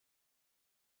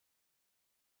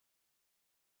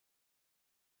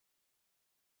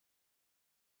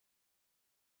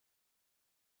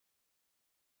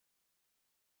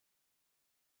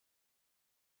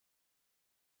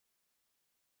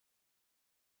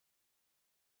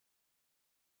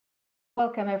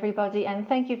Welcome everybody, and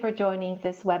thank you for joining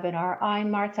this webinar.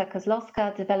 I'm Marta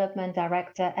Kozlowska, Development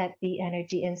Director at the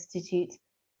Energy Institute.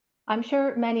 I'm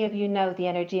sure many of you know the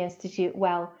Energy Institute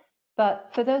well,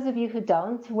 but for those of you who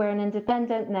don't, we're an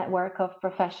independent network of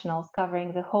professionals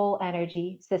covering the whole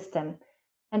energy system.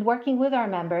 And working with our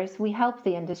members, we help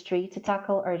the industry to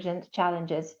tackle urgent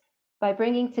challenges by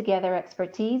bringing together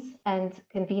expertise and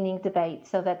convening debate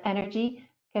so that energy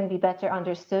can be better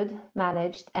understood,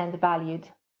 managed, and valued.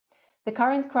 The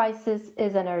current crisis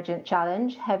is an urgent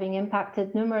challenge, having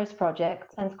impacted numerous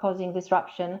projects and causing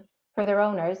disruption for their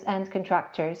owners and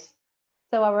contractors.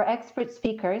 So our expert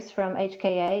speakers from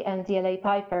HKA and DLA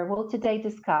Piper will today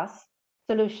discuss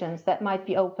solutions that might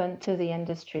be open to the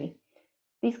industry.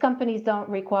 These companies don't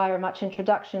require much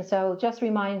introduction, so I'll just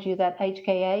remind you that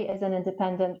HKA is an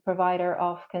independent provider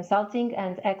of consulting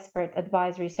and expert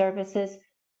advisory services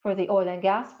for the oil and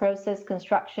gas, process,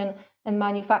 construction, and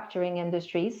manufacturing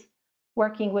industries,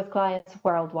 working with clients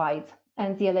worldwide.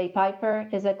 And DLA Piper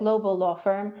is a global law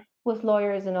firm with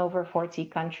lawyers in over 40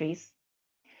 countries.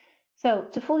 So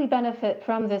to fully benefit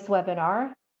from this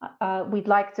webinar, we'd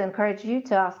like to encourage you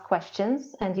to ask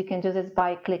questions, and you can do this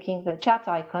by clicking the chat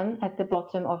icon at the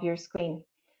bottom of your screen.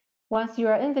 Once you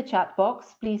are in the chat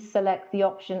box, please select the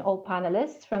option All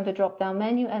Panelists from the drop-down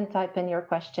menu and type in your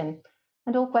question.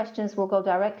 And all questions will go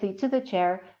directly to the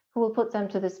chair, who will put them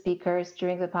to the speakers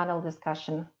during the panel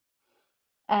discussion.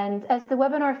 And as the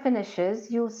webinar finishes,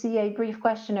 you'll see a brief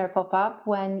questionnaire pop up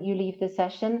when you leave the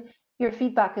session. Your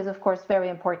feedback is, of course, very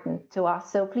important to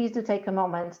us, so please do take a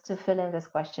moment to fill in this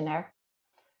questionnaire.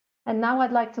 And now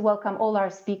I'd like to welcome all our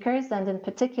speakers, and in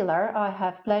particular, I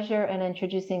have pleasure in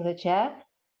introducing the chair,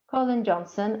 Colin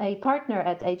Johnson, a partner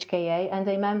at HKA and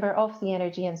a member of the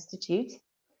Energy Institute.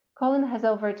 Colin has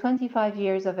over 25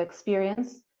 years of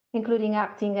experience, including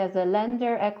acting as a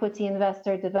lender, equity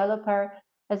investor, developer,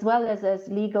 as well as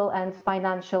legal and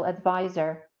financial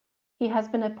advisor. He has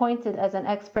been appointed as an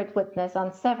expert witness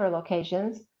on several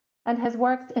occasions and has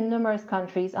worked in numerous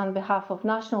countries on behalf of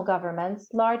national governments,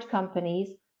 large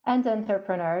companies, and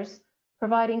entrepreneurs,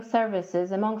 providing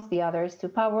services, amongst the others, to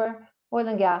power, oil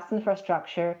and gas,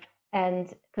 infrastructure,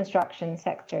 and construction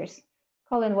sectors.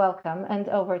 Colin, welcome, and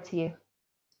over to you.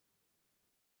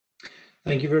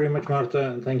 Thank you very much,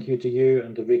 Marta, and thank you to you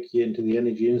and to Vicky and to the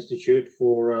Energy Institute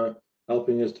for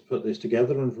helping us to put this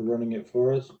together and for running it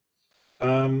for us.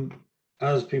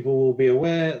 As people will be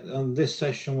aware, on this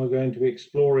session we're going to be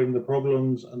exploring the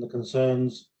problems and the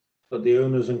concerns that the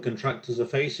owners and contractors are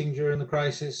facing during the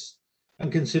crisis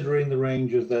and considering the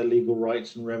range of their legal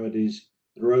rights and remedies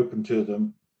that are open to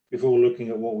them before looking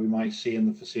at what we might see in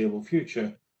the foreseeable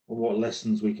future and what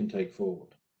lessons we can take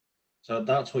forward. So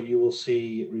that's what you will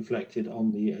see reflected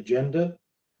on the agenda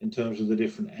in terms of the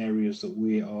different areas that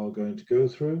we are going to go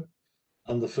through.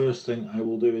 And the first thing I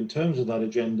will do in terms of that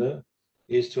agenda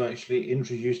is to actually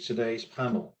introduce today's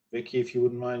panel. Vicky, if you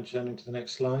wouldn't mind turning to the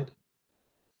next slide.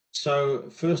 So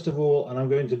first of all, and I'm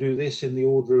going to do this in the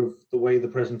order of the way the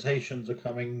presentations are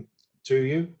coming to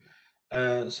you.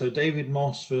 So David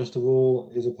Moss, first of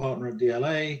all, is a partner at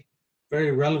DLA.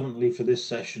 Very relevantly for this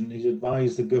session, he's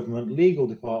advised the government legal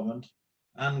department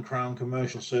and Crown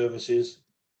Commercial Services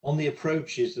on the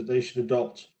approaches that they should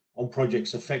adopt on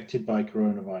projects affected by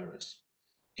coronavirus,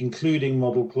 including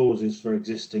model clauses for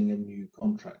existing and new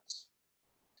contracts.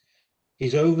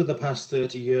 He's over the past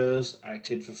 30 years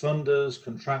acted for funders,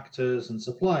 contractors and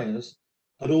suppliers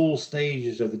at all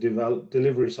stages of the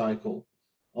delivery cycle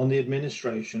on the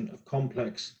administration of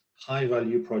complex,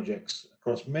 high-value projects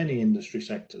across many industry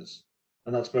sectors,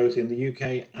 and that's both in the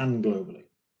UK and globally.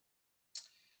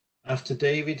 After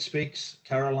David speaks,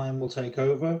 Caroline will take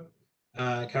over.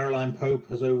 Caroline Pope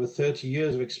has over 30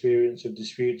 years of experience of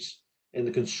disputes in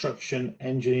the construction,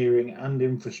 engineering and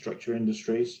infrastructure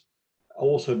industries,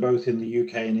 also both in the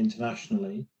UK and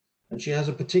internationally, and she has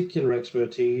a particular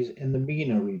expertise in the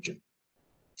MENA region.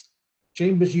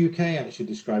 Chambers UK actually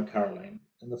described Caroline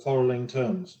in the following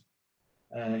terms.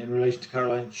 In relation to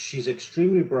Caroline, she's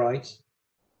extremely bright,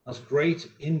 has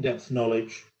great in-depth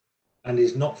knowledge, and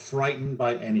is not frightened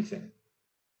by anything.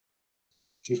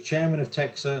 She's chairman of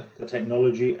TEXA, the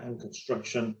Technology and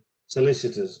Construction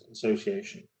Solicitors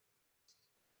Association.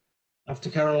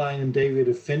 After Caroline and David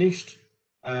have finished,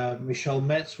 Michelle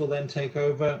Metz will then take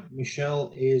over.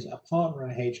 Michelle is a partner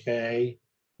at HKA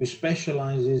who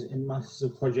specializes in matters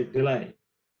of project delay.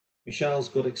 Michelle's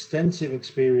got extensive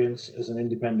experience as an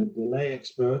independent delay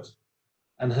expert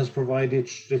and has provided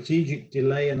strategic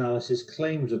delay analysis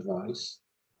claims advice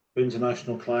for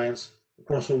international clients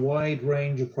across a wide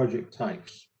range of project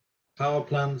types: power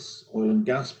plants, oil and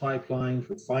gas pipelines,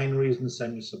 refineries and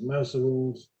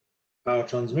semi-submersibles, power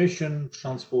transmission,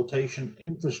 transportation,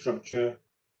 infrastructure,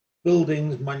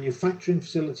 buildings, manufacturing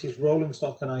facilities, rolling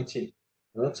stock, and IT.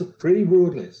 Now, that's a pretty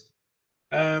broad list.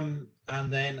 And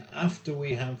then after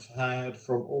we have heard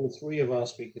from all three of our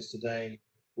speakers today,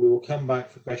 we will come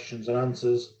back for questions and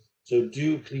answers. So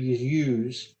do please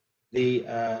use the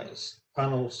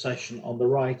panel session on the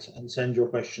right and send your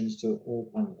questions to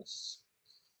all panelists.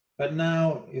 But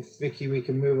now, if Vicky, we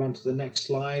can move on to the next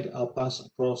slide, I'll pass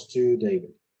across to David.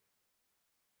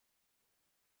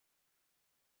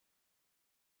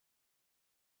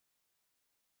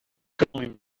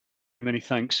 Colin, many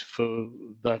thanks for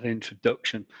that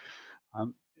introduction.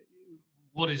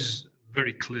 What is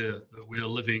very clear that we are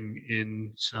living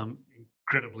in some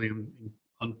incredibly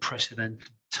unprecedented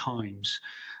times,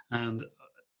 and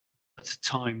at a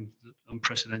time that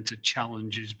unprecedented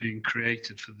challenge is being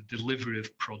created for the delivery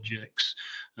of projects,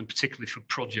 and particularly for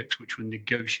projects which were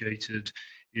negotiated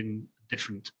in a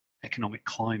different economic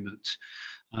climate.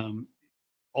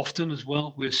 Often as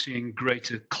well, we're seeing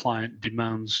greater client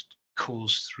demands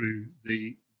caused through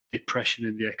the depression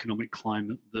in the economic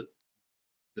climate that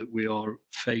we are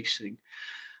facing.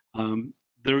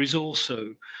 There is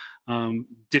also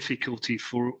difficulty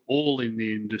for all in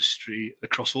the industry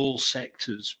across all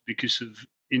sectors because of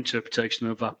interpretation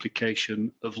of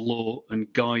application of law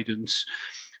and guidance,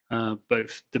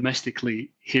 both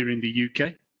domestically here in the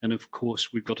UK, and of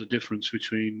course we've got a difference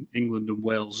between England and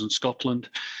Wales and Scotland,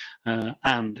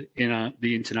 and in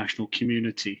the international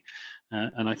community.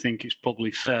 And I think it's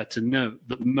probably fair to note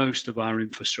that most of our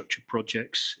infrastructure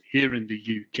projects here in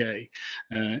the UK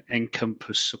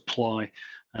encompass supply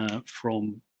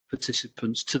from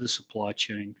participants to the supply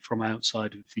chain from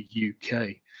outside of the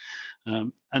UK.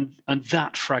 And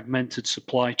that fragmented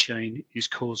supply chain is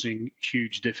causing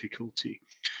huge difficulty.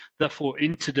 Therefore,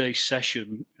 in today's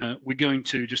session, we're going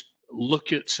to just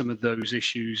look at some of those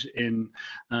issues in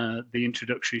the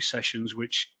introductory sessions,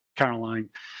 which Caroline,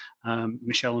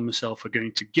 Michelle and myself are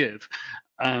going to give,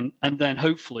 and then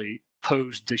hopefully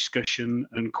pose discussion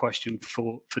and question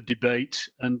for debate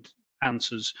and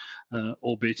answers,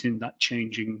 albeit in that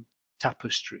changing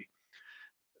tapestry.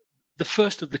 The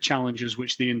first of the challenges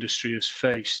which the industry has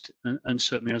faced, and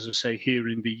certainly, as I say, here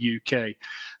in the UK,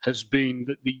 has been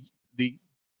that the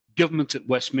government at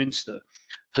Westminster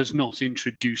has not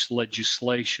introduced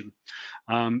legislation.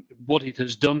 What it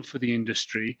has done for the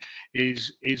industry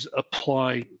is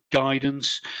apply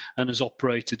guidance and has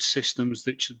operated systems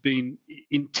that have been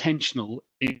intentional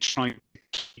in trying to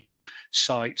keep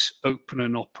sites open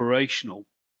and operational.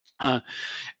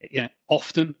 Yeah,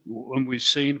 often when we've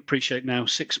seen, appreciate now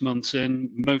 6 months in,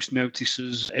 most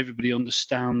notices, everybody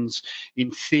understands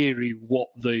in theory what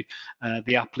the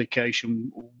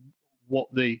application, what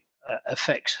the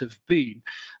effects have been,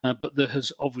 but there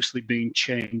has obviously been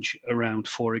change around,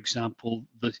 for example,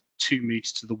 the 2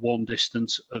 meters to the 1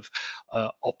 distance of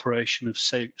operation of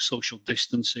social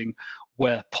distancing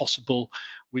where possible.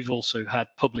 We've also had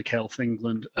Public Health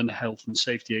England and the Health and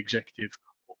Safety Executive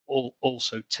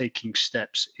also taking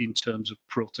steps in terms of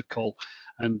protocol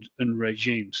and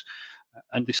regimes.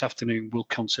 And this afternoon we'll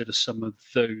consider some of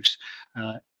those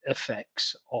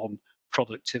effects on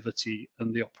productivity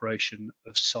and the operation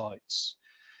of sites.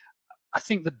 I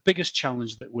think the biggest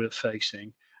challenge that we're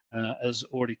facing, as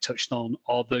already touched on,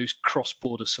 are those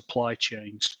cross-border supply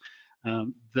chains.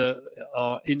 There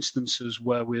are instances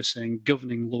where we're saying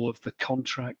governing law of the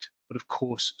contract, but of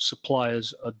course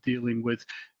suppliers are dealing with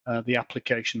the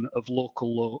application of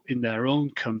local law in their own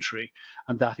country,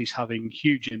 and that is having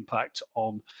huge impact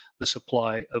on the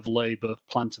supply of labour,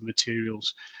 plant and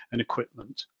materials and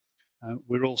equipment.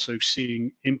 We're also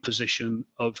seeing imposition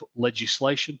of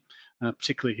legislation,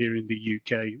 particularly here in the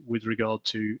UK, with regard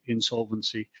to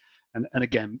insolvency, and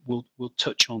again we'll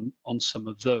touch on some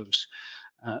of those.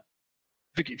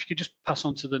 Vicky, if you could just pass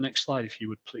on to the next slide, if you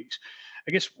would please.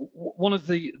 I guess one of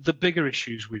the bigger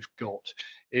issues we've got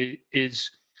is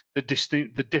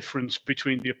the difference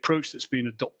between the approach that's been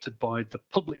adopted by the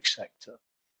public sector,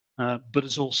 but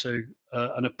is also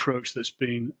an approach that's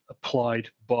been applied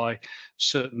by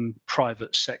certain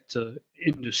private sector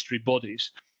industry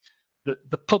bodies.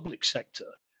 The public sector,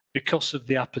 because of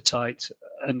the appetite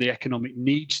and the economic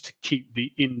needs to keep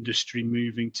the industry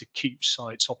moving, to keep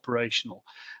sites operational,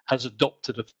 has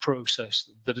adopted a process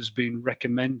that has been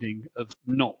recommending of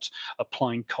not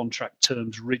applying contract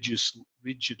terms rigidly,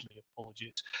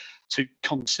 to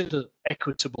consider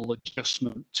equitable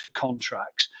adjustment to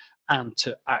contracts and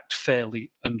to act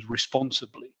fairly and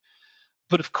responsibly.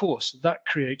 But of course, that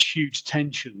creates huge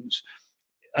tensions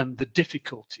and the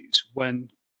difficulties when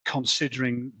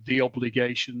considering the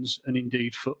obligations and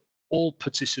indeed for all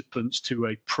participants to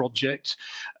a project,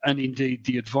 and indeed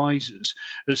the advisors,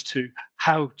 as to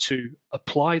how to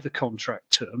apply the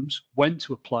contract terms, when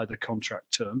to apply the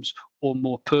contract terms, or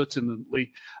more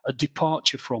pertinently, a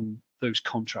departure from those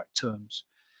contract terms.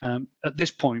 At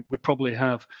this point, we probably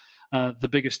have the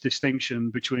biggest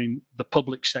distinction between the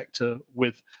public sector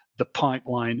with the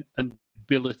pipeline and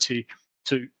ability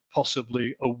to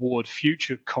possibly award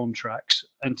future contracts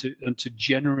and to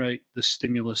generate the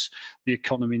stimulus the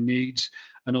economy needs,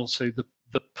 and also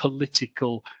the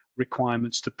political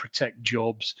requirements to protect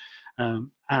jobs,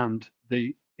 and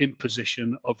the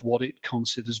imposition of what it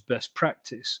considers best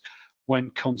practice when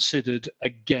considered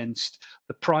against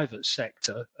the private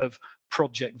sector of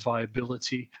project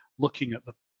viability, looking at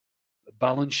the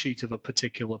balance sheet of a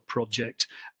particular project,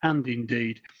 and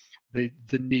indeed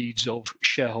the needs of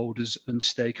shareholders and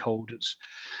stakeholders.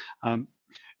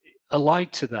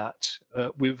 Allied to that,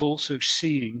 we've also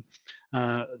seen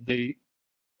the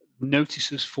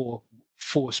notices for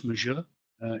force majeure,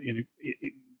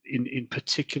 in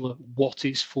particular, what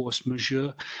is force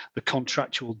majeure, the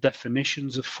contractual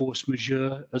definitions of force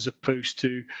majeure, as opposed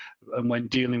to, and when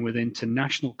dealing with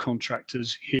international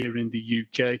contractors here in the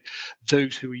UK,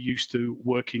 those who are used to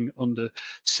working under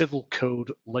civil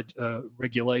code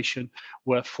regulation,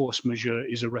 where force majeure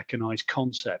is a recognised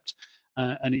concept.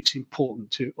 And it's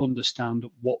important to understand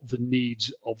what the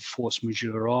needs of force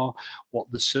majeure are,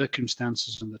 what the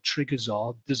circumstances and the triggers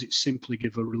are. Does it simply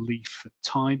give a relief for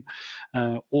time?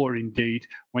 Or indeed,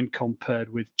 when compared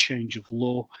with change of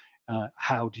law,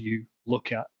 how do you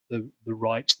look at the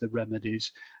rights, the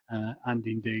remedies, and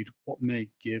indeed what may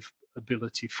give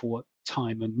ability for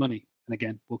time and money? And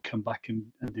again, we'll come back and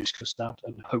discuss that,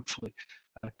 and hopefully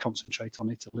concentrate on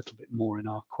it a little bit more in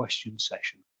our question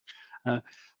session.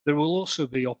 There will also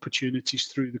be opportunities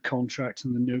through the contract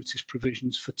and the notice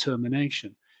provisions for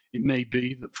termination. It may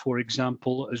be that, for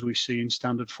example, as we see in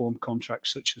standard form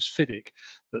contracts such as FIDIC,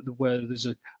 that where there's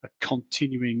a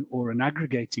continuing or an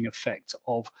aggregating effect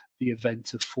of the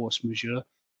event of force majeure,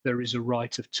 there is a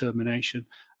right of termination,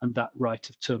 and that right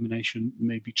of termination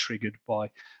may be triggered by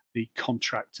the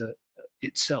contractor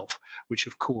itself, which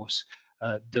of course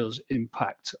does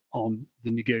impact on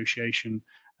the negotiation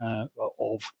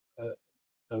of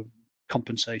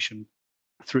compensation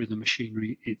through the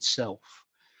machinery itself.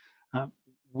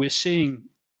 We're seeing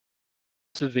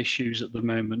lots of issues at the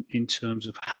moment in terms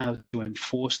of how to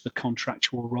enforce the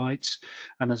contractual rights,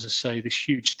 and as I say, this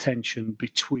huge tension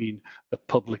between the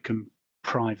public and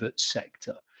private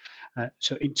sector.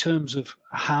 So in terms of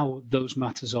how those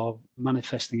matters are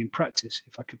manifesting in practice,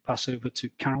 if I could pass over to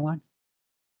Caroline.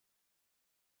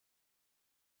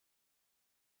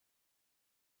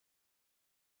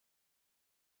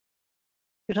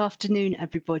 Good afternoon,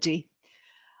 everybody.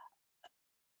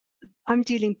 I'm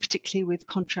dealing particularly with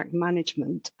contract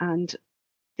management, and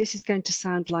this is going to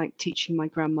sound like teaching my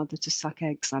grandmother to suck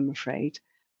eggs, I'm afraid,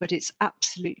 but it's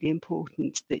absolutely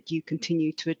important that you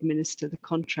continue to administer the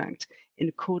contract in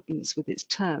accordance with its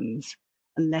terms,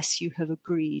 unless you have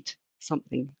agreed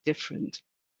something different.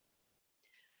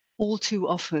 All too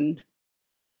often,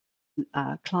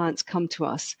 clients come to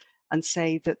us and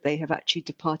say that they have actually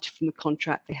departed from the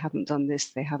contract, they haven't done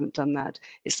this, they haven't done that.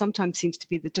 It sometimes seems to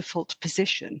be the default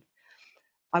position.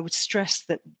 I would stress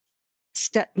that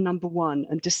step number one,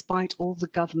 and despite all the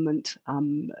government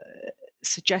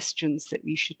suggestions that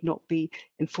we should not be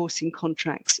enforcing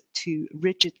contracts too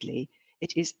rigidly,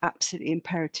 it is absolutely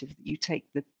imperative that you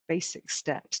take the basic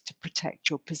steps to protect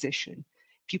your position.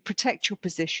 If you protect your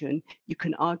position, you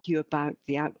can argue about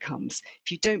the outcomes.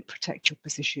 If you don't protect your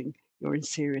position, you're in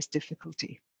serious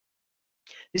difficulty.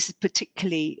 This is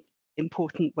particularly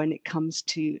important when it comes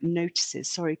to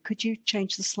notices. Sorry, could you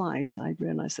change the slide? I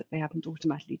realise that they haven't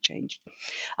automatically changed.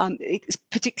 It's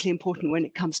particularly important when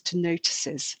it comes to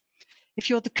notices. If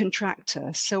you're the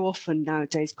contractor, so often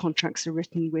nowadays contracts are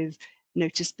written with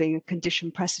notice being a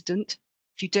condition precedent.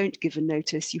 If you don't give a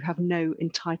notice, you have no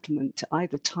entitlement to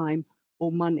either time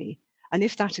or money. And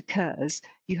if that occurs,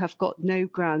 you have got no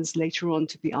grounds later on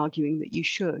to be arguing that you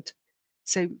should.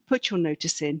 So put your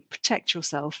notice in, protect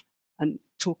yourself, and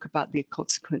talk about the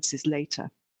consequences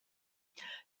later.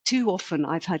 Too often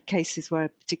I've had cases where,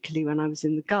 particularly when I was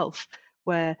in the Gulf,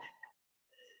 where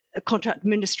a contract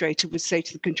administrator would say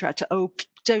to the contractor, oh,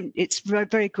 don't, it's very,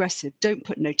 very aggressive, don't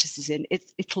put notices in,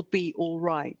 it'll be all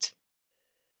right.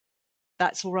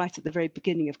 That's all right at the very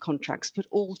beginning of contracts, but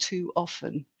all too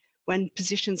often, when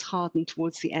positions harden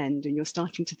towards the end and you're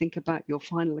starting to think about your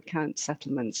final account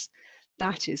settlements,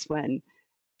 that is when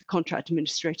the contract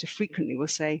administrator frequently will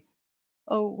say,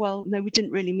 oh, well, no, we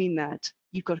didn't really mean that.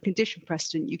 you've got a condition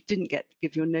precedent, you didn't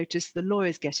give your notice, the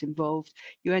lawyers get involved,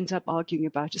 you end up arguing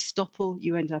about estoppel,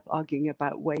 you end up arguing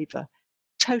about waiver.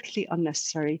 Totally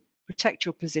unnecessary. Protect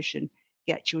your position,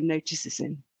 get your notices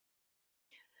in.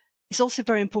 It's also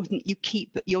very important you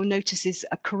keep your notices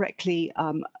correctly,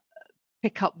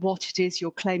 pick up what it is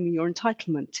you're claiming your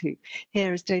entitlement to.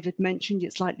 Here, as David mentioned,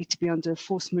 it's likely to be under a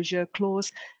force majeure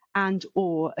clause and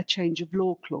or a change of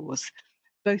law clause.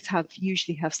 Both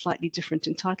usually have slightly different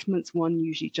entitlements, one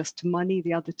usually just to money,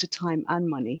 the other to time and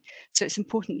money. So it's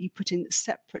important you put in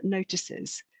separate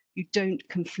notices. You don't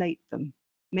conflate them.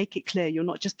 Make it clear you're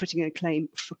not just putting in a claim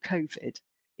for COVID.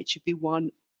 It should be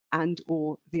one and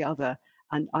or the other,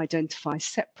 and identify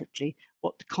separately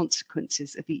what the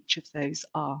consequences of each of those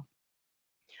are.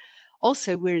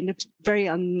 Also, we're in a very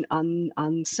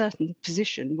uncertain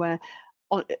position where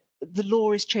the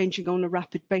law is changing on a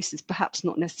rapid basis, perhaps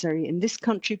not necessarily in this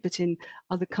country, but in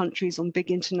other countries on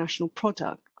big international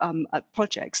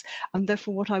projects. And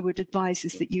therefore, what I would advise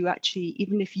is that you actually,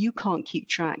 even if you can't keep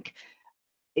track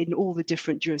in all the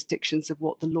different jurisdictions of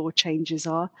what the law changes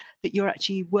are, that you're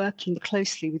actually working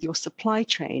closely with your supply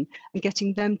chain and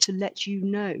getting them to let you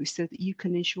know so that you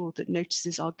can ensure that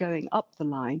notices are going up the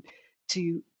line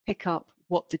to pick up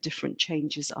what the different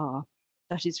changes are.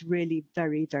 That is really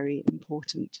very, very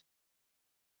important.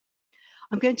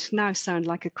 I'm going to now sound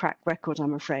like a crack record,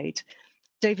 I'm afraid.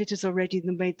 David has already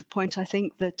made the point, I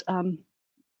think, that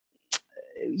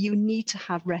you need to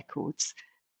have records.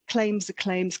 Claims are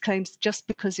claims. Claims, just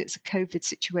because it's a COVID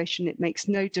situation, it makes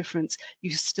no difference.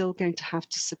 You're still going to have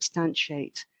to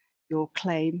substantiate your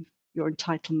claim, your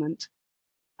entitlement.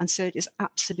 And so it is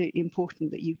absolutely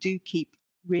important that you do keep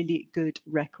really good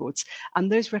records. And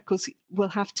those records will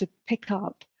have to pick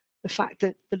up the fact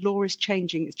that the law is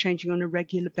changing. It's changing on a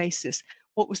regular basis.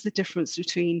 What was the difference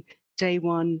between day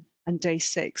 1 and day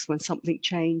 6 when something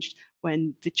changed?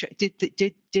 When did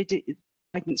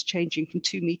guidance changing from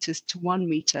 2 meters to 1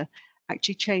 meter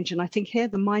actually change? And I think here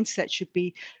the mindset should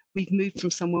be, we've moved from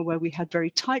somewhere where we had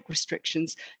very tight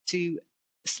restrictions to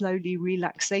slowly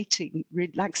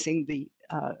relaxing the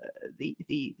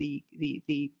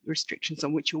restrictions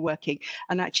on which you're working.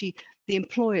 And actually the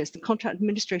employers, the contract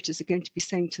administrators are going to be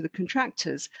saying to the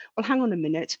contractors, well, hang on a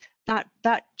minute,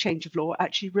 that change of law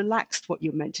actually relaxed what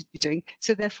you're meant to be doing.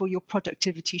 So therefore your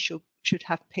productivity should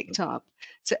have picked up.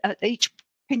 So at each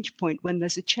pinch point when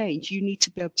there's a change, you need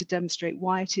to be able to demonstrate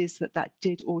why it is that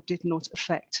did or did not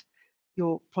affect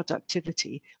your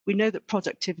productivity. We know that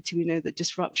productivity, we know that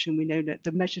disruption, we know that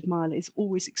the measured mile is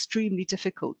always extremely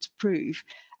difficult to prove,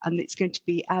 and it's going to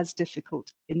be as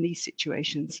difficult in these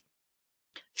situations.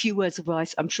 Few words of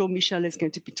advice. I'm sure Michelle is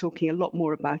going to be talking a lot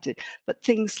more about it, but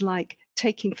things like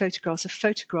taking photographs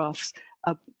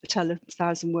tell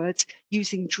 1,000 words,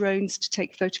 using drones to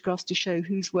take photographs to show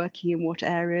who's working in what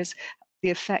areas, the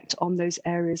effect on those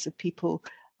areas of people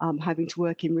having to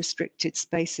work in restricted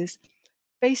spaces.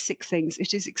 Basic things.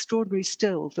 It is extraordinary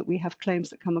still that we have claims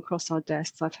that come across our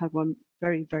desks. I've had one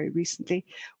very, very recently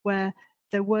where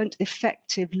there weren't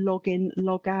effective log-in,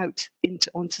 log-out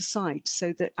onto site,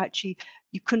 so that actually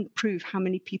you couldn't prove how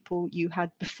many people you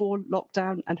had before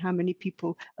lockdown and how many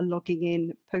people are logging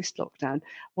in post-lockdown.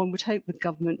 One would hope with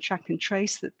government track and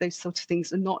trace that those sort of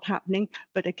things are not happening,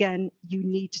 but again, you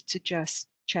need to just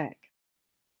check.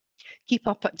 Keep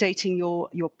updating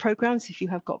your programs. If you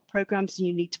have got programs and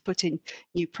you need to put in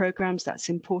new programs, that's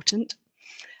important.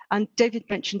 And David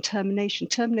mentioned termination.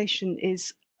 Termination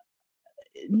is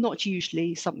not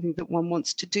usually something that one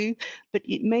wants to do, but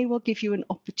it may well give you an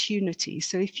opportunity.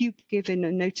 So if you give in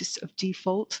a notice of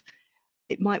default,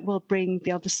 it might well bring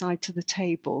the other side to the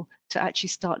table to actually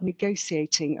start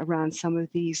negotiating around some of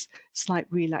these slight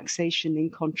relaxation in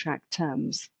contract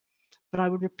terms. But I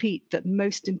would repeat that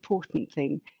most important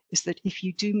thing is that if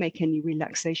you do make any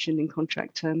relaxation in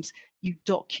contract terms, you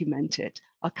document it.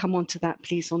 I'll come on to that,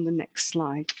 please, on the next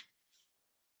slide.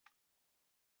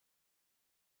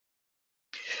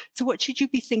 So what should you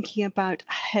be thinking about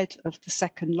ahead of the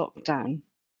second lockdown?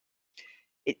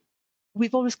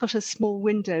 We've always got a small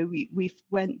window. We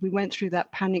went through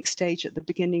that panic stage at the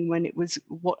beginning when it was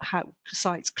how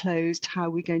sites closed, how are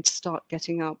we going to start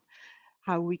getting up,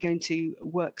 how are we going to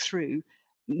work through.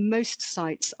 Most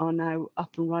sites are now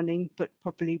up and running, but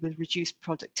probably with reduced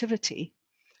productivity.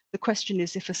 The question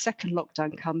is, if a second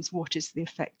lockdown comes, what is the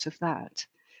effect of that?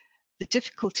 The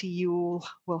difficulty you all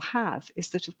will have is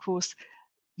that, of course,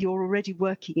 you're already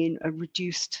working in a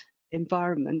reduced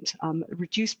environment,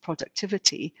 reduced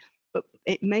productivity, but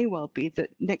it may well be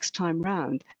that next time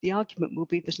round, the argument will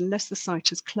be that unless the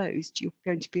site is closed, you're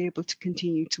going to be able to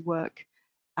continue to work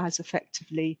as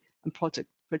effectively and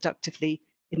productively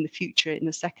in the future in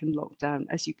the second lockdown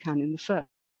as you can in the first,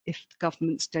 if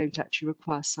governments don't actually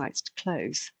require sites to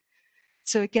close.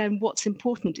 So again, what's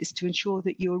important is to ensure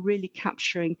that you're really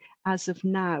capturing as of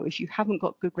now. If you haven't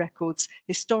got good records,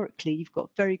 historically, you've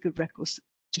got very good records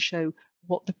to show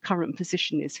what the current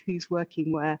position is, who's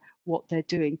working where, what they're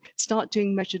doing. Start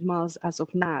doing measured miles as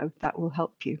of now, that will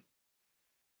help you.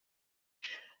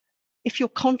 If your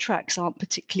contracts aren't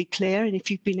particularly clear, and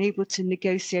if you've been able to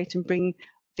negotiate and bring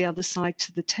the other side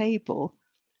to the table,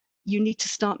 you need to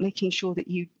start making sure that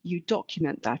you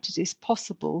document that. It is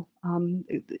possible,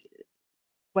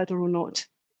 whether or not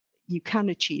you can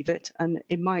achieve it. And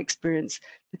in my experience,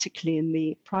 particularly in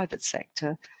the private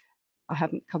sector, I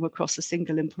haven't come across a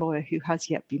single employer who has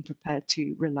yet been prepared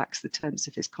to relax the terms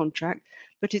of his contract,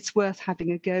 but it's worth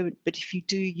having a go. But if you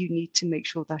do, you need to make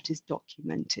sure that is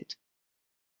documented.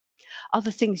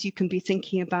 Other things you can be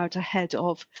thinking about ahead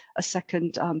of a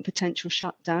second potential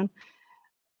shutdown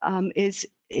is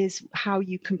how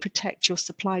you can protect your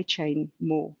supply chain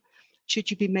more.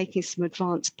 Should you be making some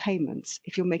advance payments?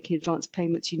 If you're making advance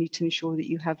payments, you need to ensure that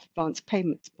you have advance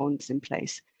payments bonds in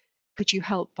place. Could you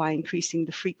help by increasing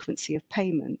the frequency of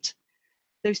payment?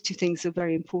 Those two things are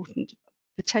very important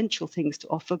potential things to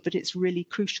offer, but it's really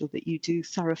crucial that you do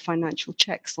thorough financial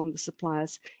checks on the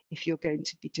suppliers if you're going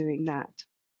to be doing that.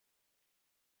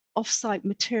 Off-site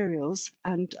materials,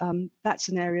 and that's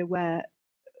an area where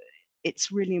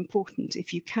it's really important,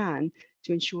 if you can,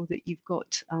 to ensure that you've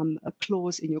got a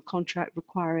clause in your contract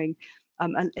requiring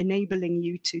enabling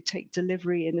you to take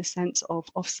delivery in a sense of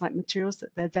off-site materials, that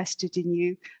they're vested in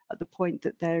you at the point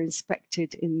that they're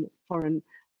inspected in foreign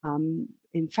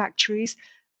in factories.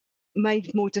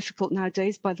 Made more difficult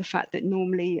nowadays by the fact that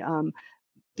normally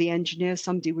the engineer,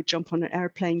 somebody would jump on an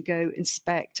airplane, go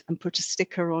inspect and put a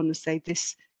sticker on and say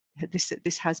this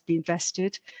has been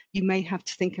vested. You may have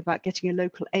to think about getting a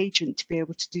local agent to be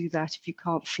able to do that if you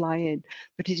can't fly in,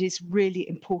 but it is really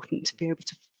important to be able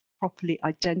to properly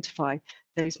identify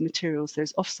those materials,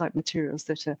 those off-site materials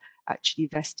that are actually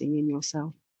vesting in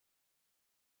yourself.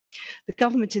 The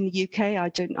government in the UK,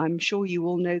 I'm sure you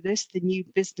all know this, the new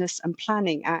Business and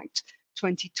Planning Act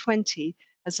 2020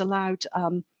 has allowed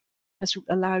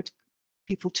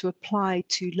people to apply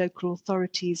to local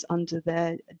authorities under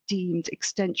their deemed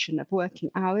extension of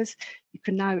working hours. You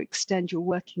can now extend your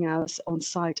working hours on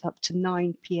site up to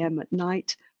 9 p.m. at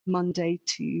night, Monday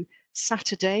to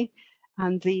Saturday,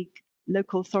 and the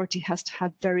local authority has to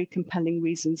have very compelling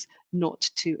reasons not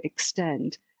to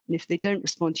extend. And if they don't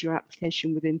respond to your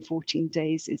application within 14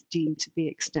 days, it's deemed to be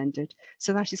extended.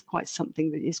 So that is quite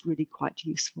something that is really quite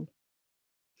useful.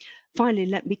 Finally,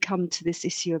 let me come to this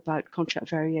issue about contract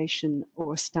variation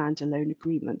or standalone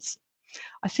agreements.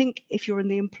 I think if you're in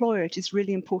the employer, it is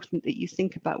really important that you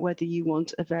think about whether you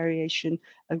want a variation,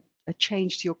 a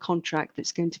change to your contract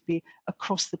that's going to be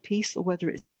across the piece, or whether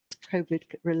it's COVID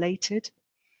related.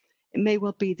 It may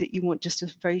well be that you want just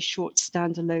a very short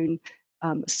standalone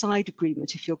side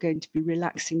agreement if you're going to be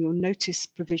relaxing your notice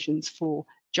provisions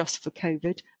just for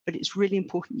COVID, but it's really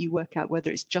important you work out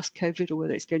whether it's just COVID or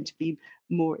whether it's going to be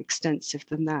more extensive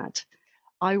than that.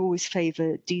 I always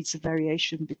favour deeds of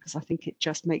variation because I think it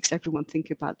just makes everyone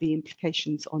think about the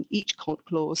implications on each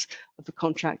clause of the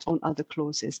contract on other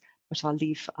clauses, but I'll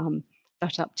leave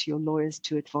that up to your lawyers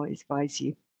to advise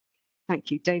you.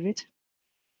 Thank you. David?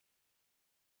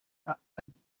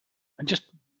 And just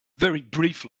very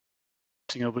briefly,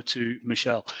 over to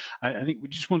Michelle. I think we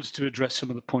just wanted to address some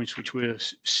of the points which we're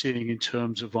seeing in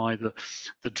terms of either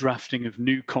the drafting of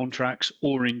new contracts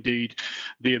or indeed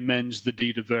the amends, the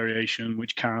deed of variation,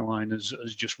 which Caroline has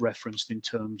just referenced in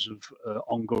terms of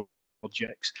ongoing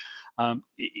projects.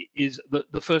 Is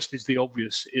the first is the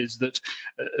obvious, is that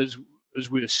as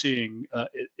we're seeing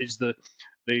is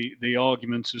the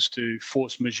argument as to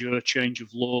force majeure, change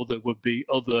of law. There would be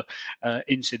other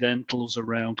incidentals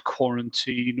around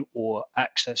quarantine or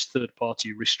access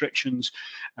third-party restrictions,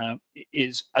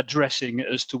 is addressing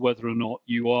as to whether or not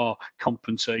you are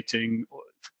compensating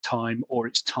time, or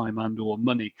it's time and or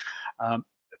money.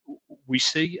 We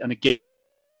see, and again,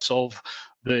 of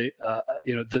the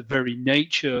the very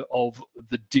nature of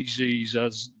the disease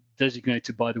as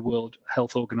designated by the World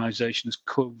Health Organization as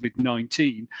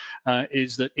COVID-19,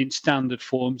 is that in standard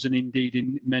forms and indeed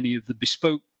in many of the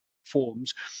bespoke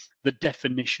forms, the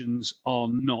definitions are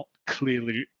not clear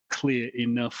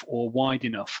enough or wide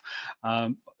enough.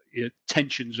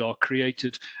 Tensions are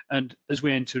created, and as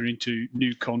we enter into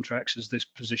new contracts, as this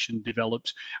position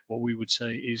develops, what we would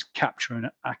say is capture and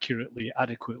accurately,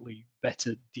 adequately,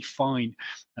 better define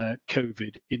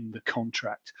COVID in the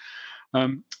contract.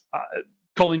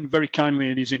 Colin very kindly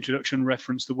in his introduction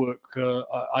referenced the work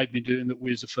I've been doing, that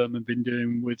we as a firm have been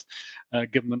doing with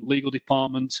government legal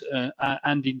department,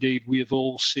 and indeed we have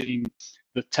all seen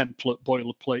the template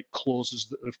boilerplate clauses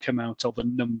that have come out of a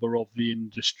number of the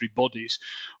industry bodies.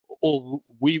 All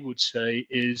we would say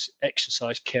is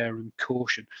exercise care and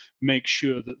caution. Make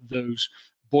sure that those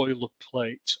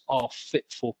boilerplates are fit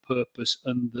for purpose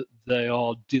and that they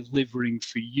are delivering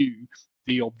for you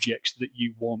the objects that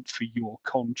you want for your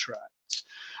contract.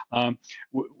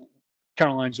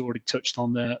 Caroline's already touched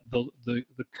on the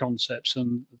concepts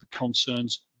and the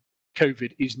concerns.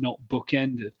 COVID is not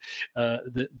bookended.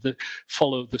 The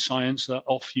follow the science, that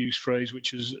off-use phrase,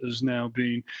 which has now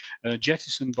been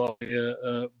jettisoned by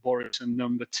Boris and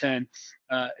Number 10,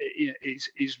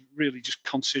 is really just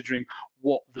considering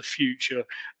what the future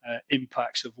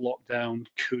impacts of lockdown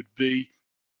could be.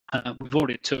 We've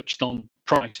already touched on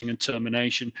pricing and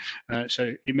termination,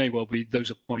 so it may well be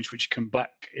those are points which come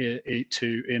back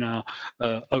to in our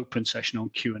open session on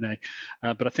Q&A.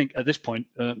 But I think at this point,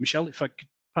 Michelle, if I could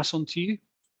pass on to you.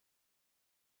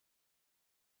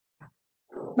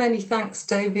 Many thanks,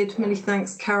 David. Many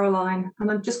thanks, Caroline.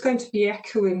 And I'm just going to be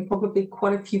echoing probably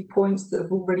quite a few points that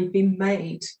have already been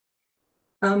made.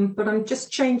 But I'm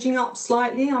just changing up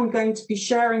slightly. I'm going to be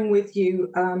sharing with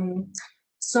you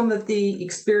some of the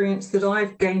experience that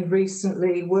I've gained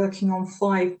recently working on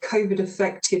 5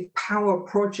 COVID-effective power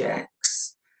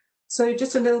projects. So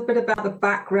just a little bit about the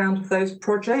background of those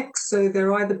projects. So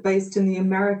they're either based in the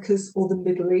Americas or the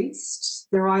Middle East.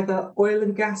 They're either oil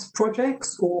and gas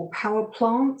projects or power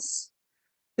plants.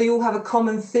 They all have a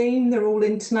common theme. They're all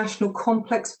international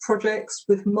complex projects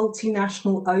with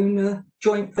multinational owner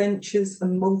joint ventures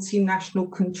and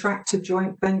multinational contractor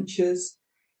joint ventures.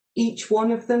 Each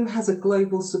one of them has a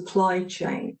global supply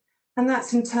chain, and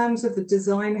that's in terms of the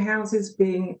design houses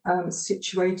being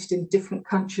situated in different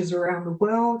countries around the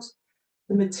world.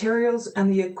 The materials and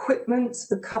the equipment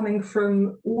are coming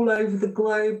from all over the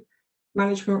globe.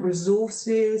 Management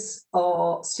resources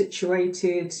are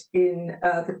situated in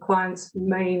the client's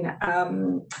main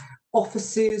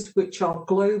offices, which are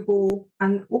global,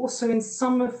 and also in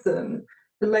some of them,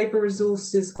 the labour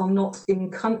resources are not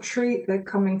in country, they're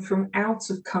coming from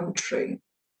out of country.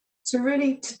 So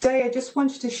really today I just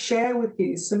wanted to share with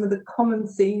you some of the common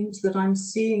themes that I'm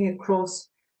seeing across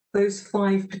those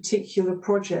 5 particular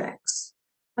projects.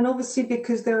 And obviously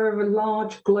because they're of a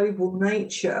large global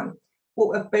nature,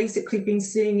 what I've basically been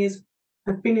seeing is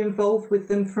I've been involved with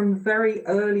them from very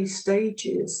early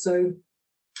stages. So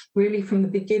really from the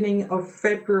beginning of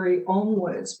February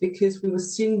onwards, because we were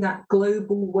seeing that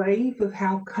global wave of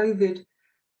how COVID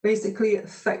basically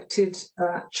affected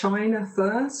China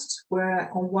first, where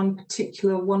on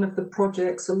one of the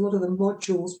projects, a lot of the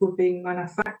modules were being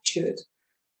manufactured.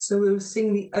 So we were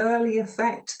seeing the early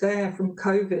effect there from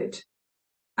COVID.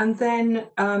 And then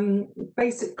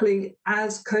basically,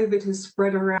 as COVID has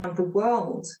spread around the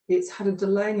world, it's had a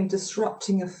delaying and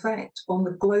disrupting effect on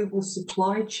the global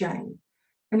supply chain.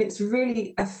 And it's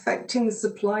really affecting the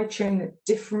supply chain at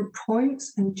different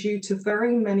points and due to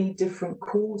very many different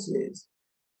causes.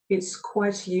 It's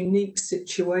quite a unique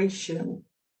situation.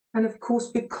 And of course,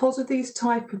 because of these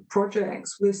type of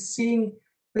projects, we're seeing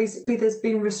basically there's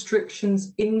been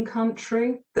restrictions in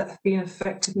country that have been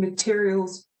affected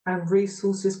materials and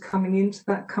resources coming into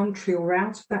that country or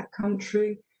out of that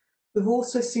country. We've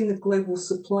also seen the global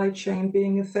supply chain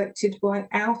being affected by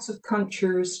out-of-country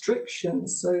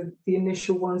restrictions, so the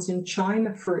initial ones in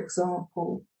China, for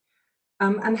example,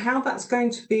 and how that's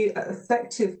going to be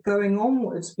effective going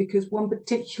onwards, because one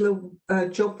particular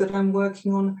job that I'm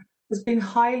working on has been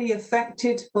highly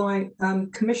affected by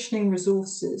commissioning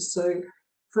resources. So,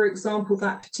 for example,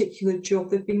 that particular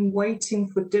job, they've been waiting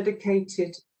for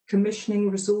dedicated commissioning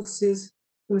resources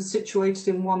who are situated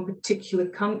in one particular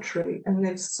country, and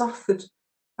they've suffered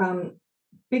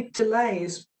big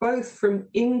delays, both from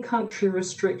in-country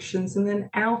restrictions and then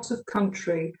out of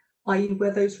country, i.e.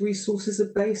 where those resources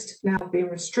are based, now being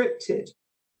restricted.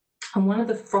 And one of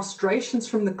the frustrations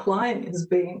from the client has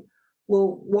been,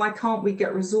 well, why can't we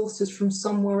get resources from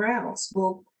somewhere else?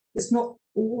 Well, it's not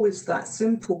always that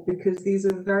simple, because these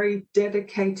are very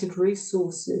dedicated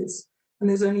resources, and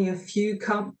there's only a few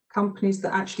companies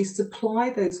that actually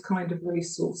supply those kind of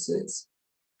resources.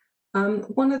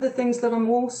 One of the things that I'm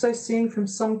also seeing from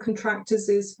some contractors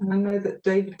is, and I know that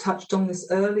David touched on this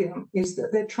earlier, is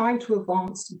that they're trying to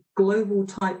advance global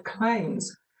type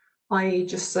claims, i.e.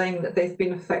 just saying that they've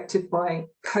been affected by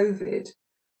COVID.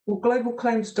 Well, global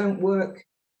claims don't work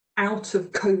out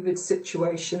of COVID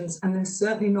situations, and they're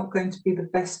certainly not going to be the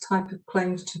best type of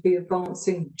claims to be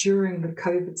advancing during the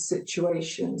COVID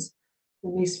situations.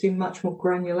 There needs to be much more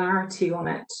granularity on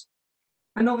it.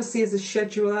 And obviously, as a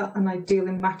scheduler, and I deal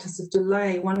in matters of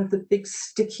delay, one of the big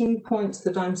sticking points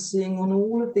that I'm seeing on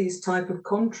all of these type of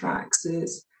contracts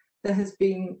is there has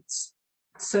been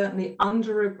certainly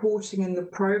underreporting in the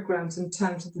programs in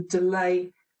terms of the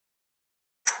delay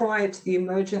prior to the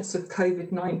emergence of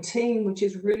COVID-19, which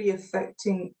is really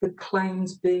affecting the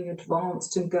claims being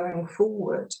advanced and going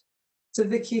forward. So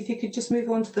Vicky, if you could just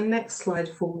move on to the next slide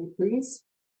for me, please.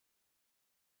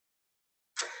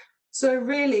 So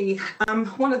really,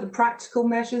 one of the practical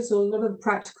measures, or a lot of the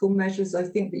practical measures I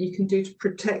think that you can do to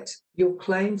protect your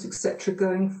claims, etc.,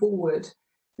 going forward,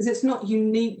 is it's not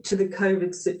unique to the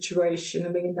COVID situation. I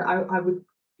mean, I would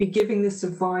be giving this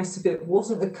advice if it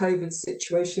wasn't a COVID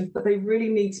situation, but they really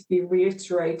need to be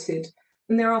reiterated.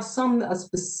 And there are some that are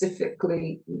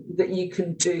specifically that you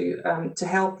can do to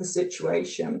help the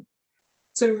situation.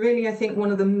 So really, I think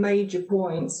one of the major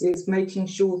points is making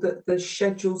sure that the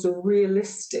schedules are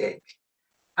realistic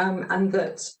and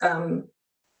that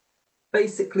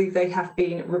basically they have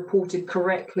been reported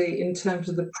correctly in terms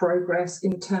of the progress,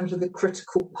 in terms of the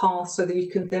critical path, so that you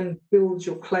can then build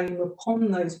your claim upon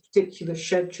those particular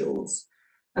schedules.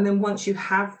 And then once you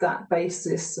have that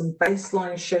basis and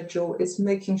baseline schedule, it's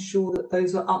making sure that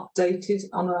those are updated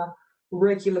on a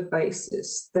regular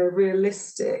basis. They're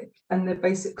realistic and they're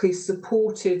basically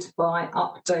supported by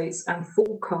updates and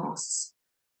forecasts.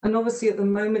 And obviously at the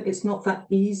moment it's not that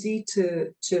easy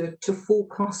to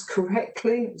forecast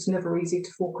correctly. It's never easy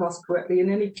to forecast correctly in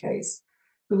any case.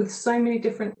 But with so many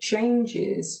different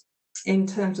changes in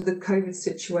terms of the COVID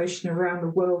situation around the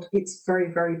world, it's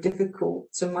very, very difficult.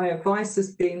 So my advice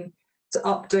has been to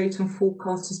update and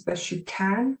forecast as best you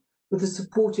can with the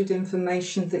supported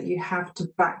information that you have to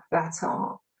back that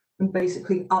up, and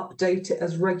basically update it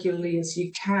as regularly as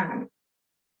you can.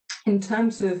 In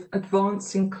terms of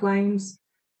advancing claims,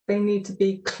 they need to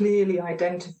be clearly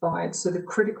identified. So the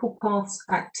critical paths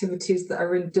activities that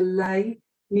are in delay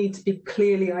need to be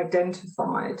clearly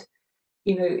identified.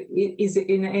 You know, is it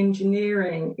in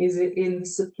engineering? Is it in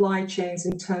supply chains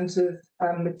in terms of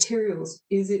materials?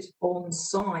 Is it on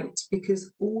site?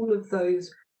 Because all of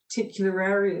those particular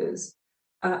areas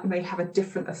may have a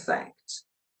different effect.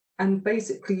 And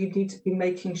basically, you need to be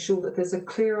making sure that there's a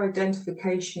clear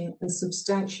identification and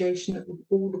substantiation of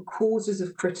all the causes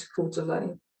of critical delay.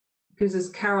 Because as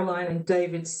Caroline and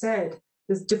David said,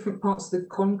 there's different parts of the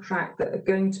contract that are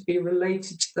going to be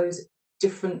related to those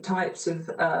different types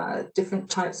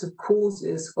of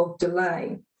causes of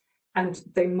delay, and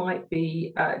they might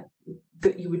be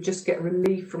that you would just get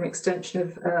relief from extension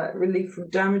of relief from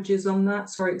damages on that,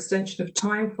 extension of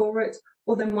time for it,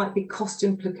 or there might be cost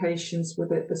implications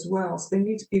with it as well. So they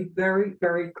need to be very,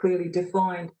 very clearly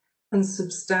defined and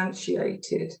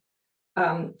substantiated.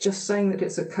 Just saying that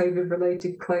it's a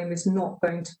COVID-related claim is not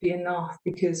going to be enough,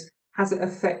 because has it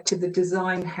affected the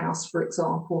design house, for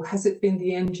example? Has it been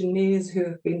the engineers who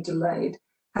have been delayed?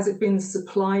 Has it been the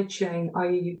supply chain,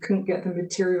 i.e. you couldn't get the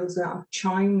materials out of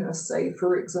China, say,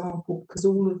 for example, because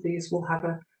all of these will have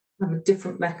a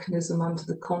different mechanism under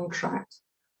the contract.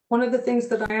 One of the things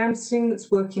that I am seeing that's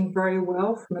working very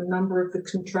well from a number of the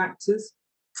contractors,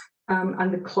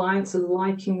 and the clients are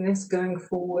liking this going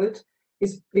forward,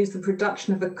 is the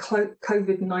production of a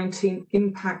COVID-19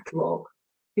 impact log,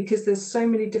 because there's so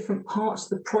many different parts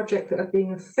of the project that are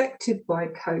being affected by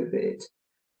COVID.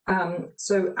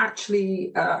 So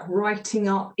actually writing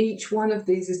up each one of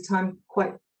these is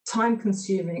quite time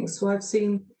consuming. So I've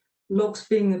seen logs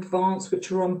being advanced,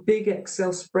 which are on big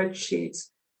Excel spreadsheets,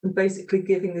 and basically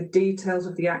giving the details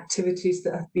of the activities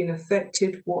that have been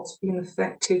affected, what's been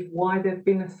affected, why they've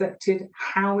been affected,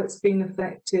 how it's been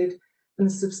affected, and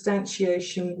the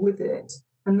substantiation with it.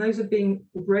 And those are being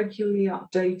regularly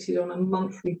updated on a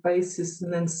monthly basis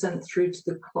and then sent through to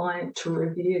the client to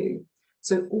review.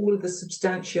 So all of the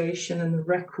substantiation and the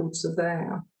records are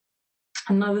there.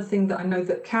 Another thing that I know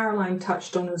that Caroline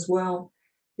touched on as well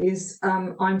is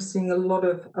I'm seeing a lot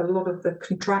of the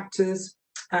contractors,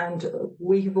 and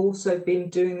we have also been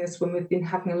doing this when we've been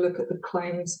having a look at the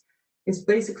claims, is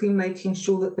basically making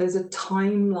sure that there's a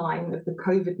timeline of the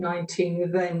COVID-19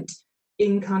 event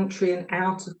in country and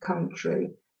out of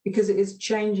country, because it is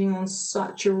changing on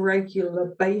such a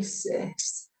regular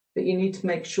basis that you need to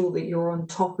make sure that you're on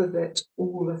top of it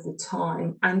all of the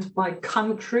time. And by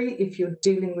country, if you're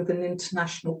dealing with an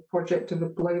international project of a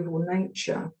global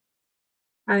nature.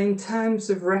 And in terms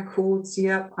of records,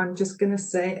 yep, I'm just going to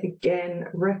say again,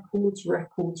 records,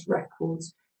 records,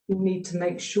 records. You need to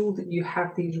make sure that you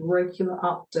have these regular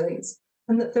updates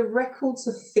and that the records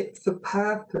are fit for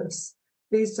purpose.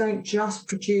 These don't just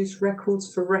produce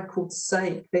records for records'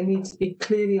 sake. They need to be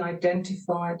clearly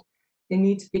identified. They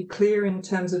need to be clear in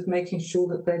terms of making sure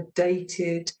that they're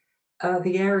dated,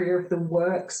 the area of the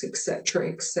works, etc.,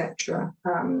 etc.,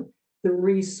 the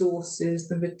resources,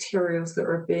 the materials that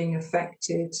are being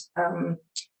affected.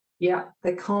 Yeah,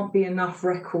 there can't be enough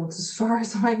records as far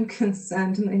as I'm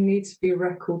concerned, and they need to be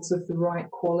records of the right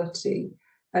quality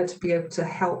to be able to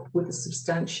help with the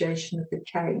substantiation of the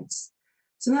case.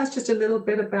 So that's just a little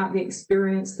bit about the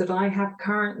experience that I have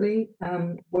currently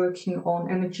working on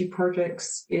energy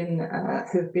projects who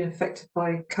have been affected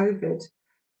by COVID.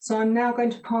 So I'm now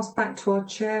going to pass back to our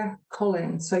chair,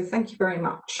 Colin. So thank you very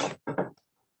much.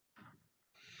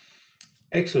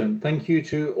 Excellent. Thank you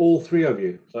to all three of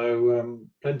you. So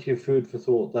plenty of food for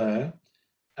thought there.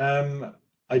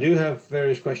 I do have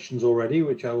various questions already,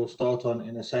 which I will start on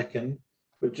in a second.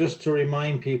 But just to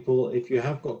remind people, if you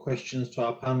have got questions to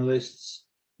our panelists,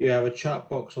 you have a chat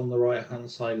box on the right-hand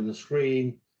side of the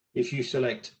screen. If you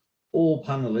select all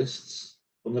panelists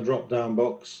from the drop-down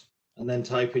box and then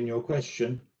type in your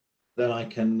question, then I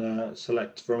can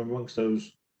select from amongst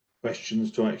those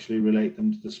questions to actually relate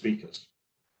them to the speakers.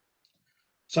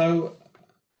 So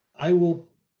I will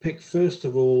pick, first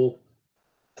of all,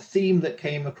 a theme that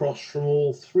came across from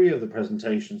all three of the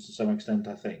presentations to some extent,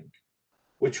 I think,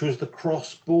 which was the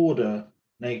cross-border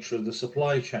nature of the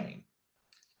supply chain.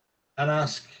 And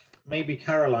ask maybe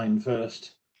Caroline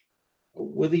first,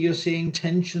 whether you're seeing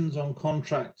tensions on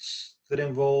contracts that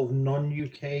involve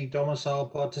non-UK domicile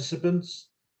participants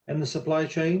in the supply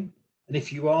chain? And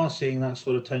if you are seeing that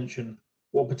sort of tension,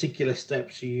 what particular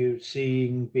steps are you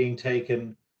seeing being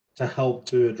taken to help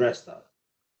to address that?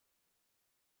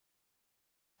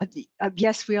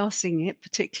 Yes, we are seeing it,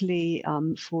 particularly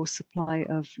for supply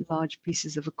of large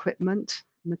pieces of equipment,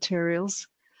 materials.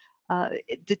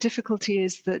 The difficulty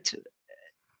is that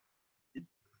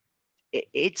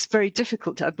it's very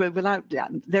difficult, but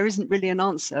there isn't really an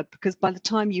answer, because by the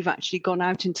time you've actually gone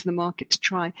out into the market to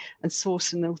try and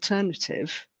source an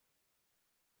alternative,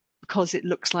 because it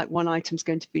looks like one item's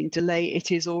going to be in delay,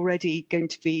 it is already going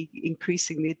to be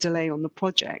increasing the delay on the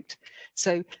project.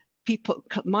 So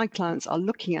my clients are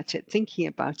looking at it, thinking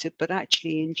about it, but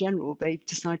actually in general, they've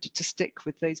decided to stick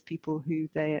with those people who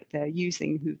they're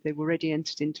using, who they've already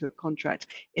entered into a contract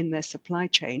in their supply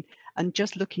chain, and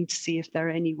just looking to see if there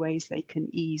are any ways they can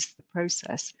ease the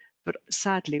process. But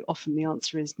sadly, often the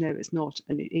answer is no, it's not,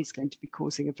 and it is going to be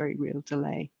causing a very real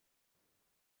delay.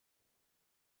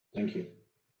 Thank you.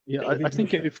 Yeah, I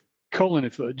think if Colin,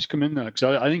 if I just come in there, because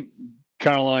I think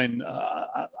Caroline,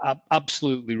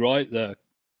 absolutely right there,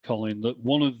 Colin, that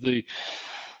one of the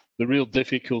real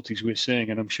difficulties we're seeing,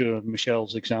 and I'm sure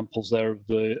Michelle's examples there of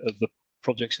the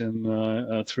projects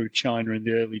in through China in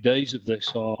the early days of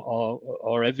this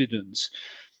are evidence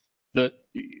that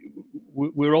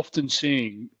we're often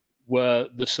seeing where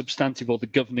the substantive or the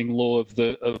governing law of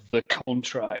the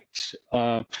contract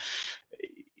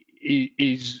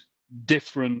is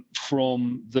different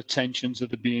from the tensions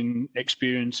that are being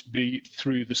experienced, be it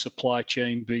through the supply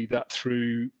chain, be that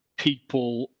through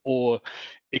people or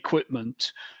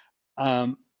equipment,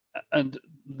 and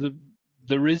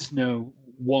there is no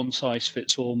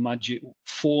one-size-fits-all magic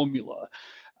formula,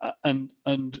 and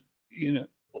you know,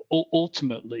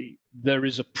 ultimately there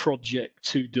is a project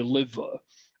to deliver,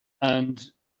 and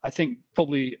I think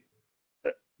probably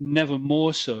never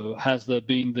more so has there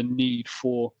been the need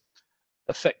for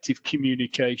effective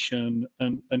communication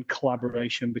and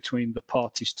collaboration between the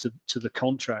parties to the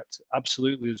contract.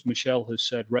 Absolutely, as Michelle has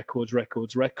said, records.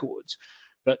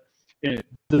 But you know,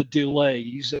 the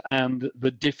delays and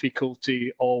the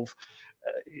difficulty of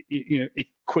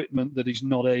equipment that is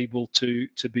not able to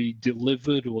be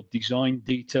delivered, or design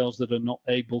details that are not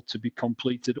able to be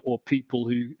completed, or people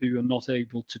who are not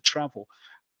able to travel,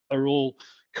 are all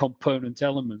component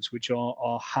elements which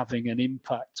are having an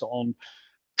impact on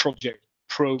project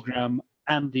program,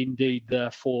 and indeed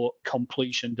therefore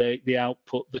completion date, the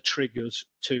output, the triggers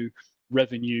to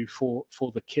revenue for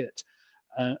the kit,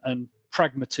 and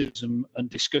pragmatism and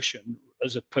discussion,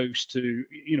 as opposed to,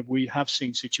 you know, we have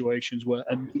seen situations where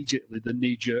immediately the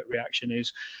knee-jerk reaction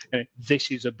is, this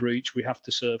is a breach, we have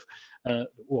to serve,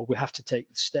 well, we have to take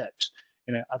the steps.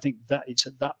 You know, I think that it's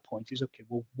at that point is, okay,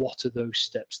 well, what are those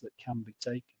steps that can be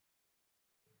taken?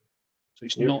 So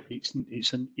it's not,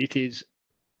 it is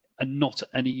not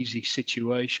an easy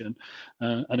situation,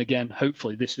 and again,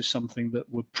 hopefully this is something that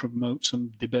would promote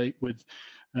some debate with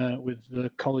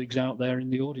the colleagues out there in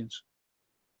the audience.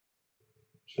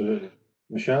 Absolutely.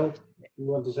 Michelle, you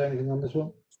want to say anything on this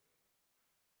one?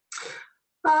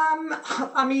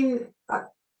 I mean,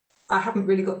 I haven't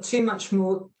really got too much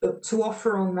more to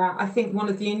offer on that. I think one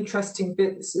of the interesting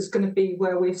bits is going to be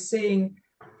where we're seeing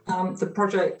the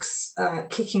projects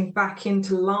kicking back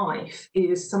into life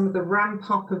is some of the ramp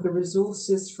up of the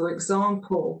resources, for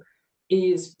example,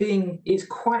 is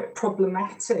quite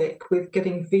problematic with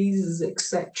getting visas,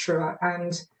 etc.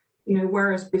 And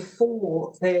whereas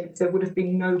before there would have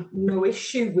been no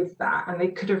issue with that, and they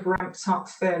could have ramped up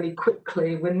fairly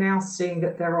quickly, we're now seeing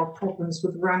that there are problems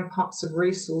with ramp ups of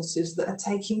resources that are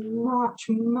taking much,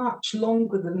 much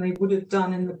longer than they would have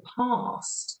done in the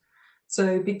past.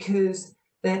 So because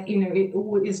that it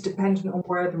all is dependent on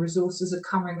where the resources are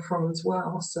coming from as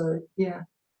well. So yeah.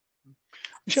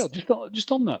 Michelle,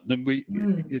 just on that, then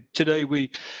today we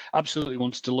absolutely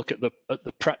wanted to look at the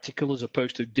practical as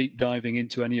opposed to deep diving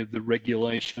into any of the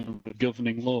regulation of the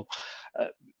governing law.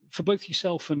 For both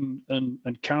yourself and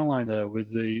Caroline there,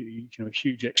 with the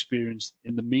huge experience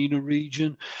in the MENA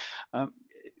region, a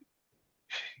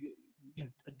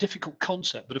difficult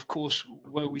concept, but of course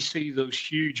where we see those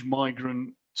huge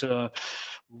migrant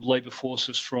labour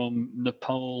forces from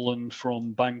Nepal and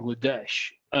from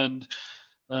Bangladesh, and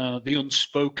the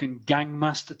unspoken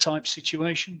gangmaster type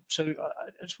situation. So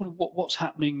I just wonder what's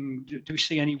happening. Do we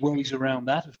see any ways around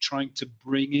that of trying to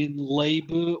bring in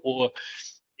labour, or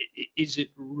is it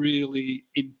really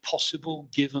impossible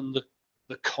given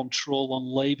the control on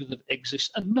labour that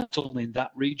exists, and not only in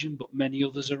that region but many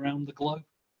others around the globe?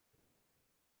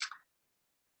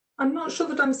 I'm not sure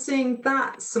that I'm seeing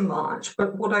that so much,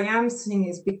 but what I am seeing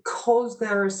is because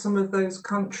there are some of those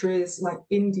countries like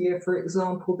India, for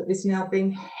example, that is now being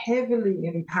heavily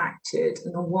impacted.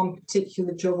 And on one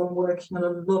particular job I'm working on,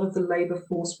 a lot of the labour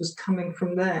force was coming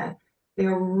from there. They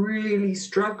are really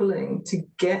struggling to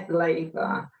get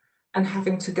labour and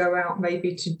having to go out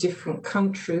maybe to different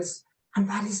countries. And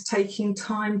that is taking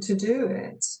time to do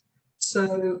it.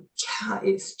 So yeah,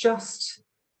 it's just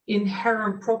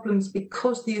inherent problems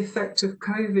because the effect of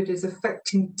COVID is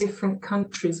affecting different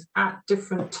countries at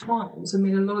different times. I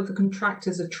mean, a lot of the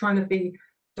contractors are trying to be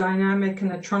dynamic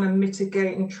and they're trying to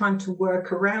mitigate and trying to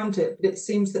work around it, but it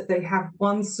seems that they have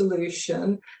one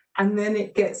solution and then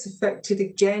it gets affected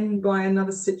again by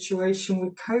another situation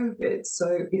with COVID.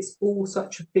 So it's all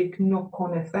such a big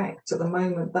knock-on effect at the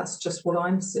moment. That's just what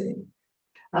I'm seeing.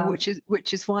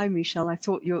 Which is why, Michelle, I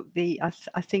thought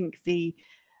I think the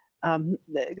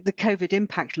COVID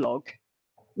impact log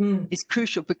is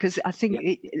crucial, because I think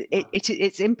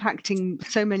it's impacting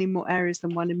so many more areas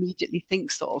than one immediately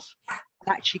thinks of.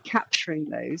 Actually capturing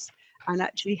those and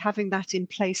actually having that in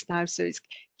place now, so it's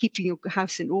keeping your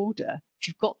house in order. If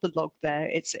you've got the log there,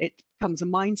 it becomes a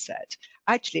mindset.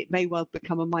 Actually, it may well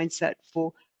become a mindset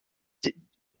for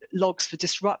logs for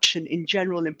disruption in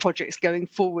general in projects going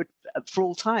forward for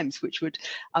all times, which would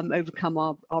overcome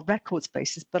our records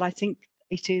basis. But I think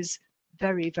it is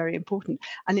very, very important.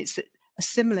 And it's a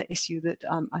similar issue that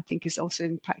I think is also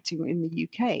impacting in the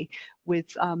UK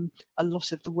with a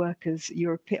lot of the workers,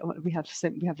 we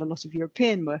have a lot of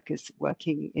European workers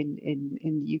working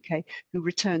in the UK who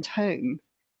returned home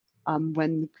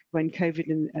when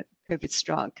COVID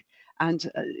struck,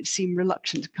 and seem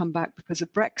reluctant to come back because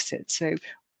of Brexit. So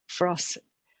for us,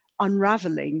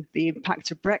 unraveling the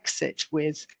impact of Brexit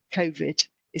with COVID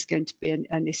is going to be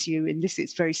an issue. In this,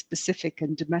 it's very specific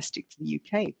and domestic to the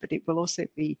UK, but it will also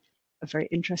be a very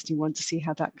interesting one to see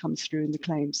how that comes through in the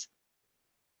claims.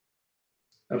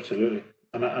 Absolutely.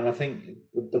 And I think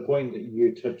the point that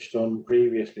you touched on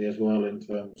previously as well, in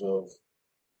terms of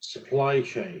supply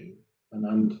chain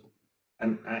and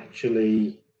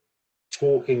actually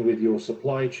talking with your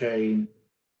supply chain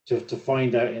to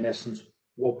find out, in essence,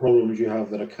 what problems you have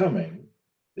that are coming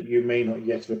that you may not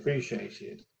yet have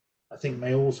appreciated, I think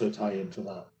may also tie into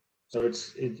that. So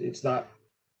it's that,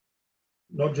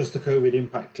 not just the COVID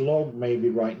impact log maybe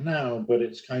right now, but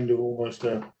it's kind of almost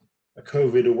a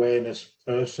COVID awareness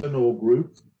person or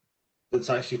group that's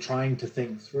actually trying to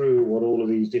think through what all of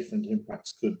these different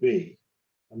impacts could be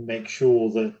and make sure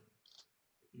that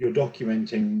you're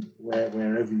documenting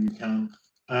wherever you can,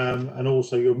 and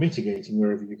also you're mitigating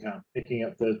wherever you can, picking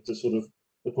up the sort of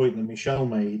the point that Michelle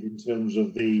made in terms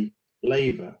of the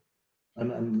labour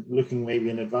and looking maybe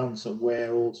in advance at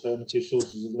where alternative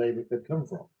sources of labour could come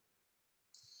from.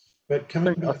 But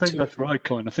I think that's right,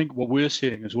 Colin. I think what we're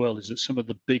seeing as well is that some of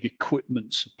the big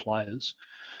equipment suppliers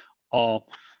are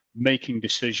making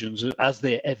decisions, as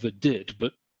they ever did,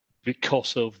 but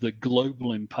because of the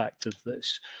global impact of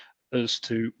this, as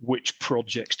to which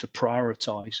projects to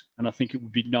prioritize. And I think it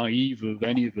would be naive of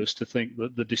any of us to think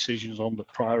that the decisions on the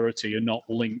priority are not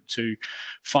linked to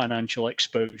financial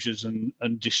exposures and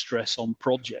distress on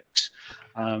projects.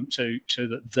 So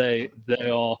that they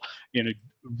are,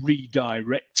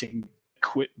 redirecting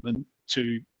equipment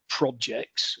to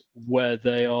projects where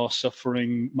they are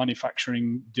suffering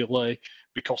manufacturing delay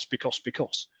because.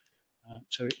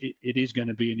 So it is going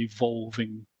to be an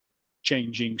evolving,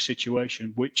 changing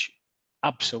situation, which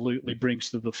absolutely brings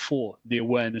to the fore the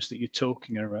awareness that you're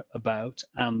talking about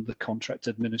and the contract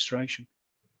administration.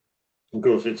 Of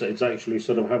course, it's actually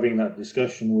sort of having that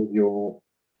discussion with your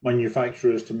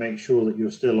manufacturers to make sure that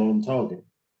you're still on target,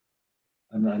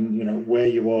 and then, you know, where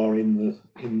you are in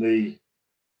the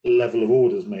level of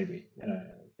orders, maybe, you know,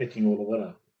 picking all of that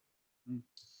up.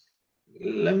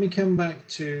 Let me come back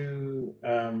to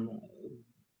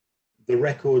the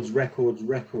records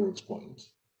point,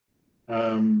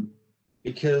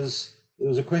 because there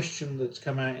was a question that's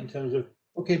come out in terms of,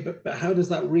 okay, but how does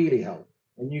that really help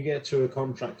when you get to a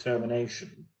contract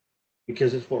termination?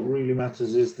 Because it's what really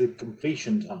matters is the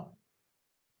completion time.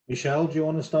 Michelle, do you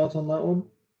want to start on that one?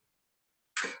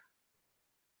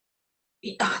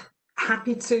 Yeah,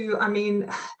 happy to. I mean,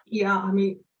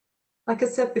 like I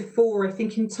said before, I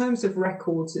think in terms of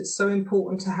records, it's so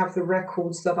important to have the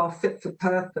records that are fit for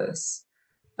purpose.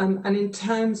 And in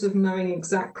terms of knowing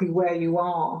exactly where you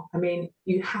are, I mean,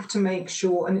 you have to make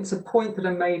sure, and it's a point that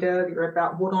I made earlier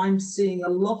about what I'm seeing a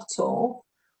lot of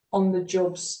on the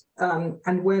jobs,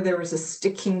 and where there is a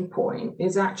sticking point,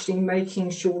 is actually making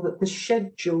sure that the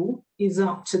schedule is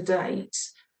up to date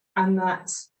and that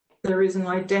there is an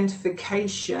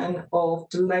identification of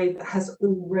delay that has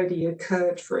already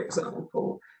occurred, for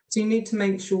example. So you need to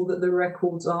make sure that the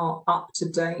records are up to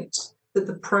date, that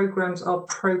the programs are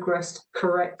progressed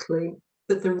correctly,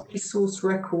 that the resource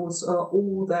records are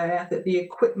all there, that the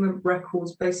equipment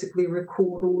records basically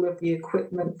record all of the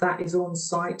equipment that is on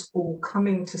site or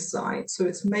coming to site. So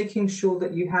it's making sure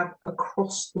that you have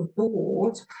across the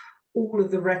board all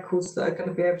of the records that are going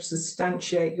to be able to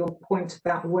substantiate your point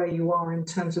about where you are in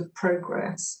terms of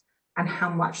progress and how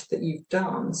much that you've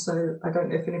done. So I don't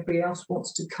know if anybody else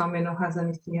wants to come in or has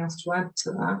anything else to add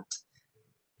to that.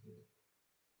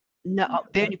 No,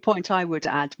 the only point I would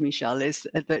add, Michelle, is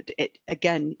that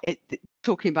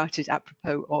talking about it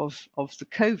apropos of the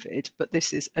COVID, but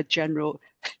this is a general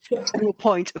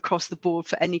point across the board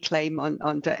for any claim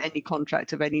under any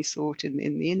contract of any sort in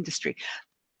the industry.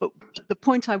 But the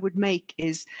point I would make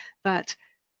is that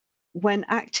when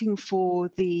acting for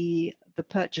the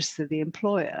purchaser, the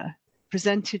employer,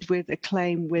 presented with a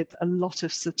claim with a lot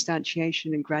of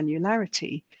substantiation and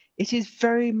granularity, it is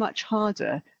very much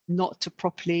harder not to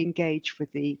properly engage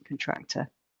with the contractor.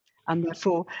 And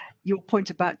therefore, your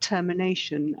point about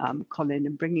termination, Colin,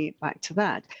 and bringing it back to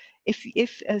that,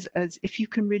 if you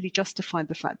can really justify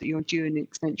the fact that you're due an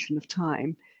extension of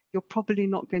time, you're probably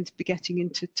not going to be getting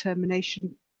into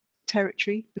termination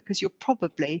territory, because you're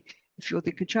probably, if you're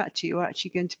the contractor, you're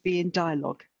actually going to be in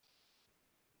dialogue.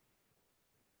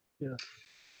 Yeah,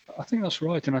 I think that's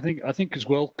right, and I think as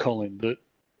well, Colin, that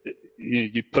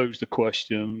you posed the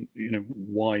question,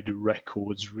 why do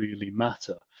records really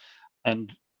matter?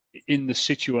 And in the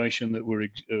situation that we're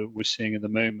seeing at the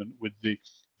moment with the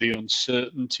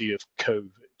uncertainty of COVID,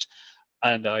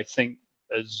 and I think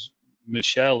as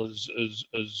Michelle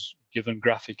has given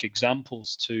graphic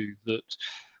examples to, that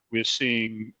we're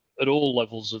seeing at all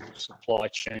levels of the supply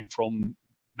chain, from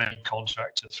main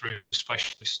contractor through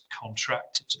specialist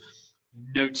contractors,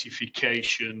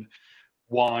 notification.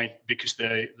 Why? Because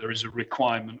there is a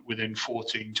requirement within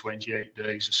 14, 28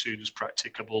 days, as soon as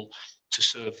practicable, to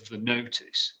serve the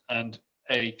notice. And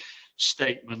a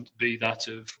statement, be that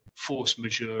of force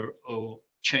majeure or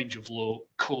change of law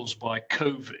caused by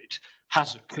COVID,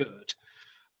 has occurred.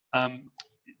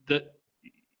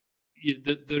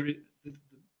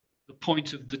 The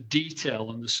point of the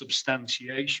detail and the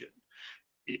substantiation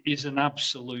is an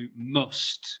absolute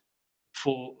must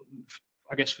for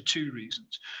two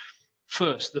reasons.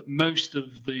 First, that most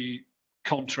of the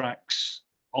contracts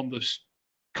on the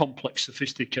complex,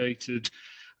 sophisticated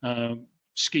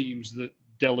schemes that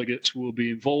delegates will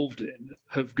be involved in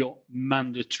have got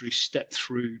mandatory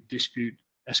step-through dispute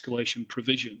escalation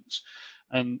provisions.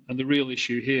 And the real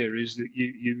issue here is that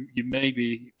you may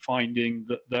be finding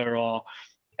that there are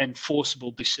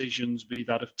enforceable decisions, be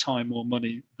that of time or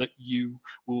money, that you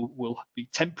will be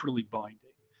temporarily binding,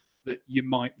 that you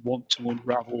might want to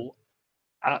unravel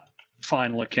at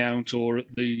final account or at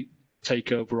the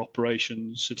takeover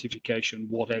operation certification,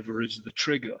 whatever is the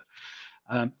trigger.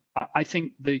 I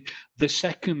think the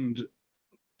second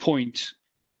point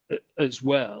as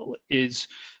well is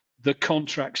the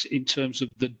contracts, in terms of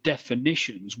the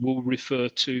definitions, will refer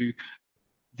to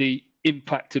the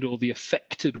impacted or the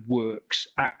affected works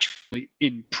actually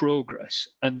in progress,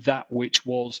 and that which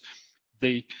was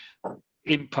the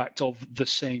impact of the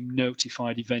same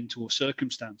notified event or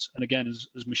circumstance. And again, as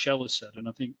Michelle has said, and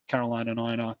I think Caroline and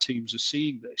I and our teams are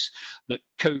seeing this, that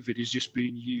COVID is just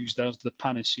being used as the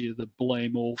panacea, the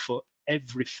blame all for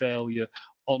every failure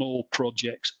on all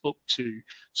projects up to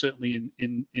certainly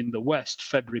in the West,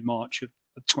 February, March of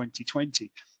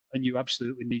 2020. And you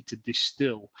absolutely need to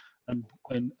distill and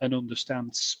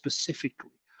understand specifically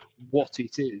what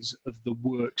it is of the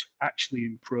work actually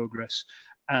in progress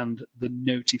and the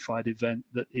notified event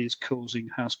that is causing,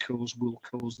 has caused, will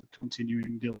cause the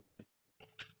continuing delay.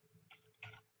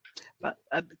 But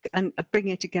and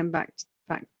bringing it again back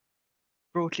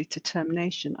broadly to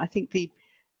termination, I think the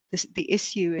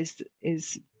issue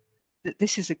is that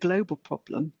this is a global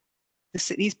problem.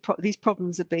 These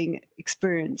problems are being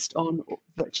experienced on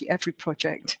virtually every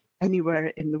project anywhere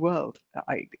in the world.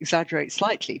 I exaggerate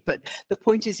slightly, but the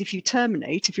point is, if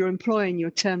you're employing,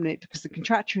 you terminate because the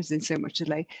contractor is in so much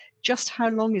delay, just how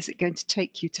long is it going to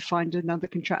take you to find another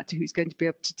contractor who's going to be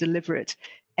able to deliver it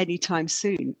anytime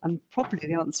soon? And probably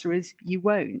the answer is you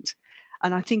won't.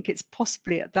 And I think it's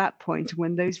possibly at that point,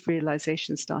 when those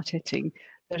realizations start hitting,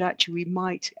 that actually we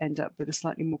might end up with a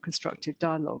slightly more constructive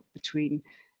dialogue between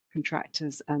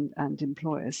contractors and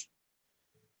employers.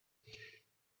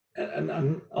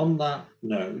 And on that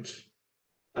note,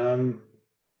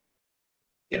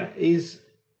 is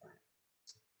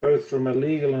both from a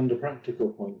legal and a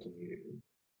practical point of view,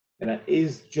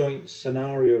 is joint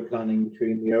scenario planning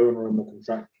between the owner and the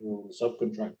contractor or the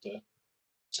subcontractor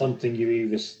something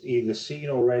you've either seen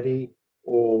already,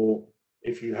 or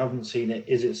if you haven't seen it,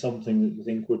 is it something that you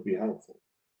think would be helpful?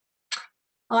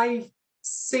 I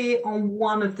see it on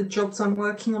one of the jobs I'm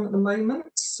working on at the moment.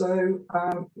 So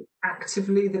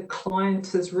actively, the client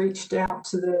has reached out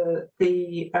to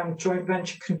the joint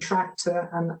venture contractor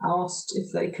and asked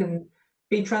if they can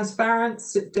be transparent,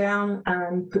 sit down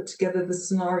and put together the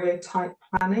scenario type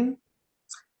planning.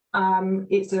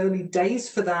 It's early days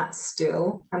for that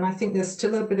still, and I think there's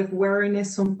still a bit of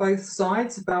wariness on both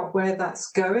sides about where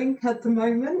that's going at the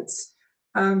moment.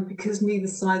 Because neither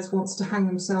side wants to hang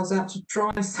themselves out to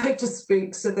dry, so to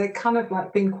speak. So they're kind of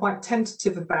like being quite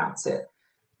tentative about it.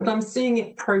 But I'm seeing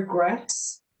it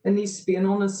progress. There needs to be an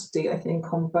honesty, I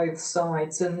think, on both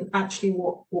sides. And actually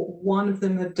what one of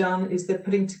them have done is they're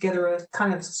putting together a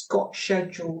kind of Scott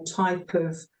schedule type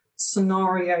of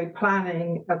scenario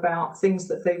planning about things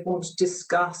that they want to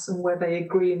discuss and where they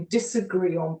agree and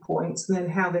disagree on points, and then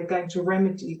how they're going to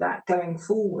remedy that going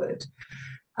forward.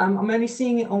 I'm only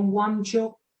seeing it on one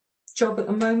job at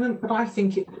the moment, but I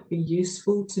think it would be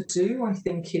useful to do. I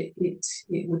think it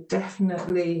would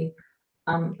definitely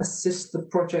assist the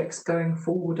projects going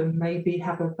forward and maybe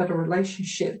have a better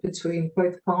relationship between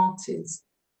both parties.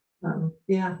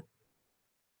 Yeah.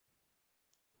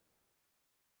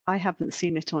 I haven't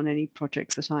seen it on any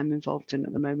projects that I'm involved in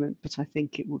at the moment, but I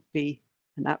think it would be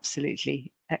an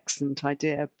absolutely excellent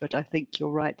idea. But I think you're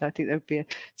right. I think there would be a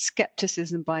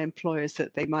skepticism by employers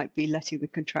that they might be letting the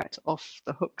contract off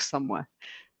the hook somewhere,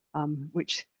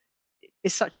 which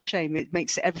is such a shame. It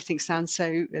makes everything sound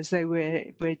so as though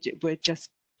we're just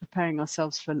preparing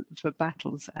ourselves for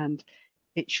battles, and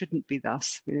it shouldn't be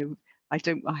thus. I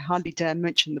hardly dare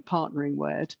mention the partnering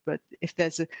word, but if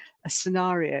there's a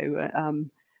scenario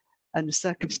and a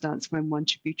circumstance when one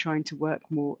should be trying to work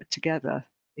more together,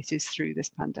 it is through this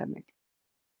pandemic.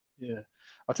 Yeah,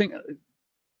 I think,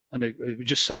 and it would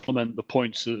just supplement the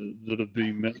points that have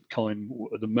been made, Colin,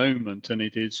 at the moment, and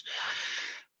it is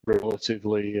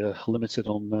relatively limited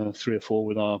on 3 or 4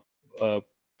 with our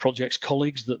projects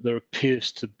colleagues, that there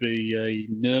appears to be a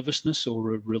nervousness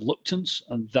or a reluctance,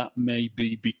 and that may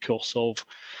be because of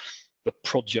the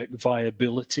project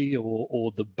viability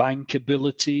or the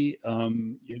bankability.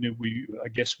 I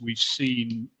guess we've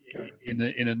seen in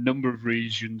a number of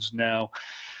regions now,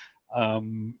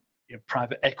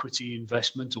 private equity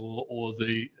investment or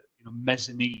the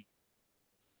mezzanine,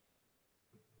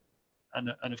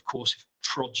 and of course, if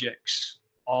projects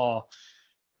are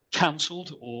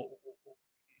cancelled, or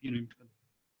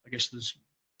I guess there's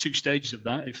 2 stages of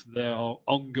that. If there are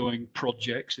ongoing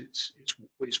projects,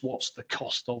 it's what's the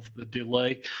cost of the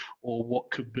delay, or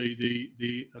what could be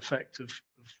the effect of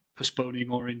postponing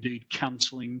or indeed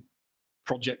cancelling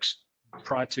projects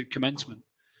prior to commencement.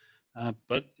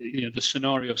 But the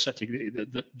scenario setting,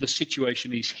 the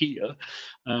situation is here,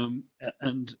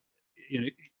 and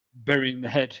burying the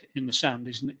head in the sand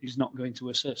is not going to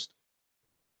assist.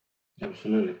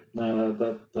 Absolutely, no,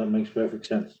 that makes perfect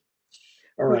sense.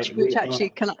 All right. Which actually,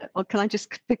 can I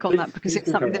just pick on that, because it's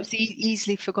something that's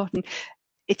easily forgotten.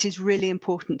 It is really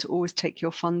important to always take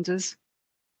your funders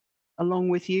along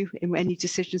with you in any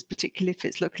decisions, particularly if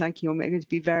it's looking like you're going to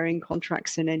be varying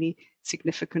contracts in any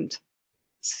significant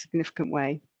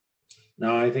way.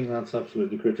 No, I think that's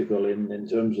absolutely critical in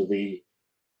terms of the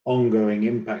ongoing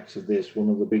impacts of this. One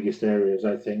of the biggest areas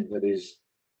I think that is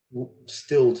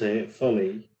still to hit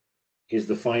fully is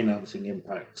the financing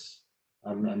impacts,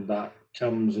 and that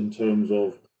comes in terms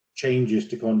of changes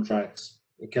to contracts,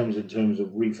 it comes in terms of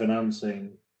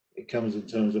refinancing, it comes in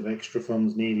terms of extra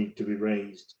funds needed to be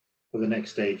raised for the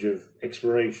next stage of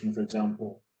exploration, for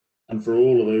example. And for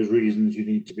all of those reasons, you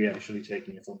need to be actually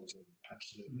taking your funds.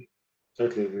 Absolutely,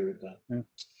 totally agree with that. Yeah.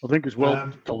 I think as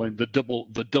well, Colin, the double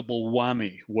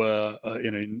whammy where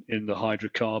in the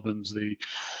hydrocarbons, the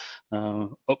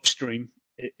upstream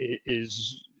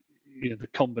is the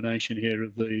combination here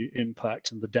of the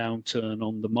impact and the downturn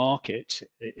on the market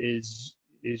is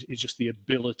just the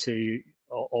ability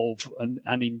of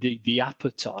and indeed the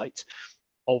appetite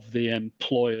of the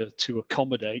employer to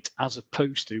accommodate, as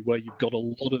opposed to where you've got a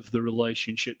lot of the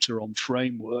relationships are on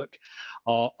framework,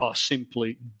 are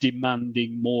simply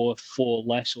demanding more for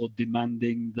less or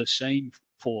demanding the same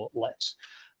for less,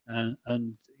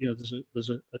 and there's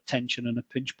a tension and a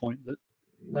pinch point that.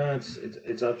 No,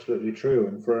 it's absolutely true,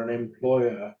 and for an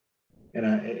employer,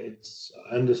 it's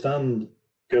I understand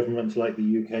governments like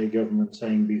the UK government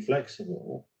saying be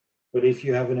flexible, but if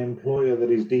you have an employer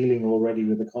that is dealing already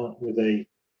with a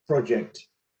project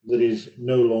that is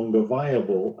no longer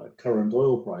viable at current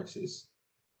oil prices,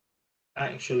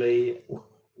 actually,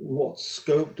 what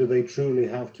scope do they truly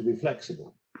have to be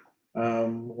flexible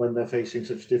when they're facing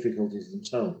such difficulties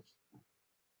themselves?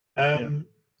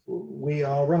 We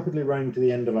are rapidly running to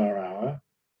the end of our hour,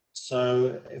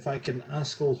 so if I can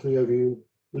ask all three of you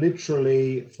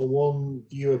literally for one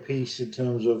viewer piece in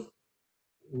terms of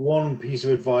one piece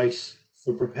of advice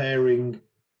for preparing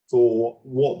for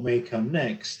what may come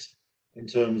next in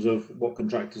terms of what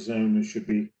contractors and owners should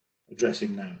be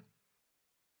addressing now.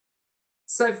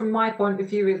 So from my point of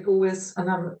view, it's always,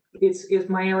 and it's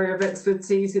my area of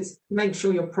expertise, it's make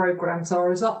sure your programs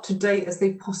are as up to date as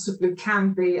they possibly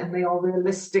can be, and they are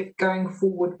realistic going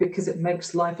forward, because it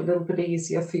makes life a little bit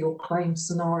easier for your claim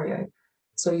scenario.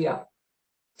 So yeah,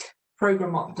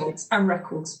 program updates and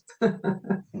records.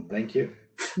 Thank you.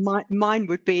 Mine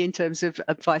would be, in terms of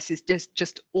advice, is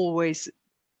just always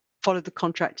follow the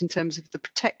contract in terms of the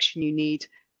protection you need,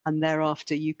 and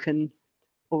thereafter you can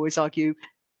always argue.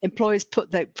 Employers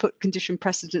put condition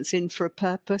precedents in for a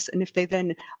purpose, and if they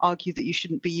then argue that you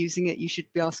shouldn't be using it, you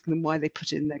should be asking them why they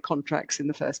put it in their contracts in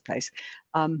the first place.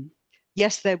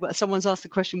 Yes, someone's asked the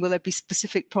question, will there be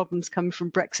specific problems coming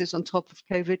from Brexit on top of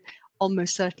COVID?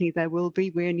 Almost certainly there will be.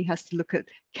 We only have to look at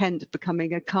Kent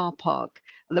becoming a car park.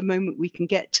 At the moment we can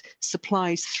get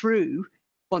supplies through,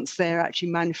 once they're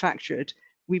actually manufactured,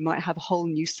 we might have whole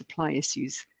new supply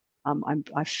issues,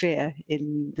 I fear,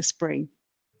 in the spring.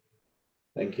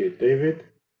 Thank you. David?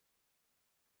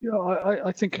 Yeah,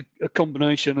 I think a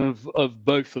combination of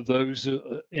both of those,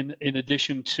 in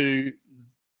addition to,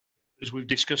 as we've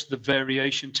discussed, the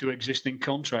variation to existing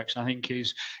contracts, I think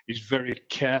is very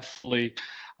carefully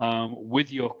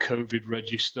with your COVID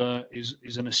register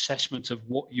is an assessment of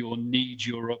what your needs,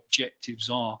 your objectives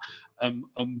are, and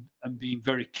being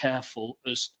very careful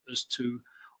as to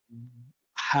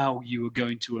how you are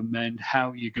going to amend,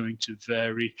 how you're going to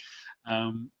vary.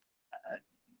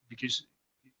 Because,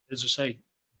 as I say,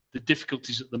 the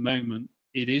difficulties at the moment,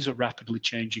 it is a rapidly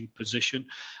changing position.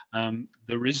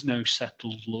 There is no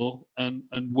settled law, and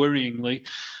worryingly,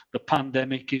 the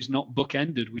pandemic is not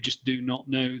bookended. We just do not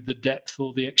know the depth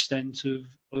or the extent of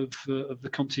the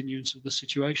continuance of the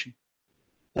situation.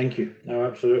 Thank you. No,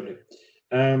 absolutely.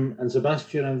 And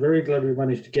Sebastian, I'm very glad we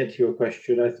managed to get to your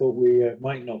question. I thought we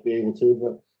might not be able to,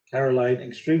 but Caroline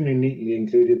extremely neatly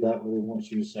included that within what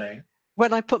she was saying.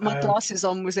 When I put my glasses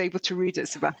on, was able to read it,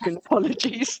 Sebastian.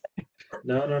 Apologies.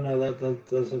 No,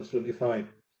 that's absolutely fine.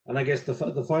 And I guess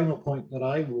the final point that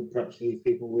I would perhaps leave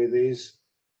people with is,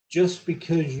 just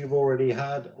because you've already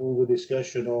had all the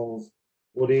discussion of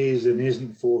what is and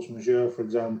isn't force majeure, for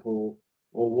example,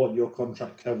 or what your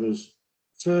contract covers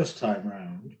first time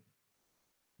round,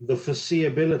 the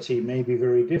foreseeability may be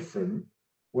very different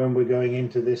when we're going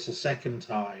into this a second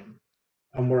time,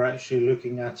 and we're actually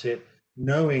looking at it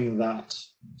knowing that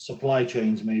supply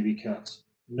chains may be cut,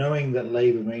 knowing that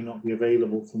labour may not be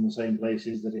available from the same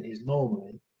places that it is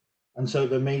normally. And so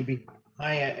there may be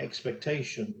higher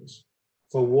expectations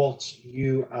for what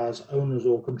you as owners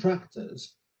or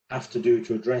contractors have to do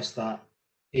to address that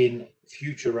in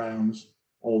future rounds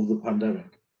of the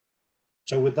pandemic.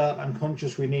 So with that, I'm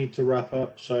conscious we need to wrap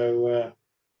up. So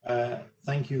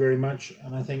thank you very much.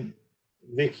 And I think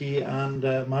Vicky and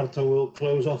Marta will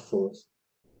close off for us.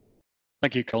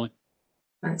 Thank you, Colin.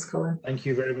 Thanks, Colin. Thank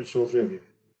you very much, all three of you.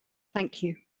 Thank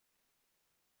you.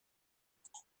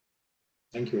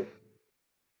 Thank you.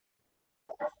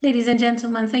 Ladies and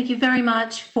gentlemen, thank you very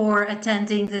much for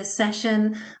attending this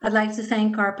session. I'd like to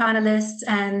thank our panelists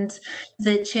and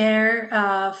the chair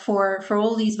for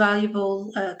all these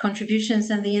valuable contributions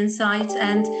and the insights.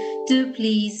 And do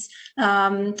please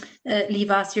leave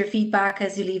us your feedback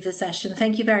as you leave the session.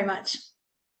 Thank you very much.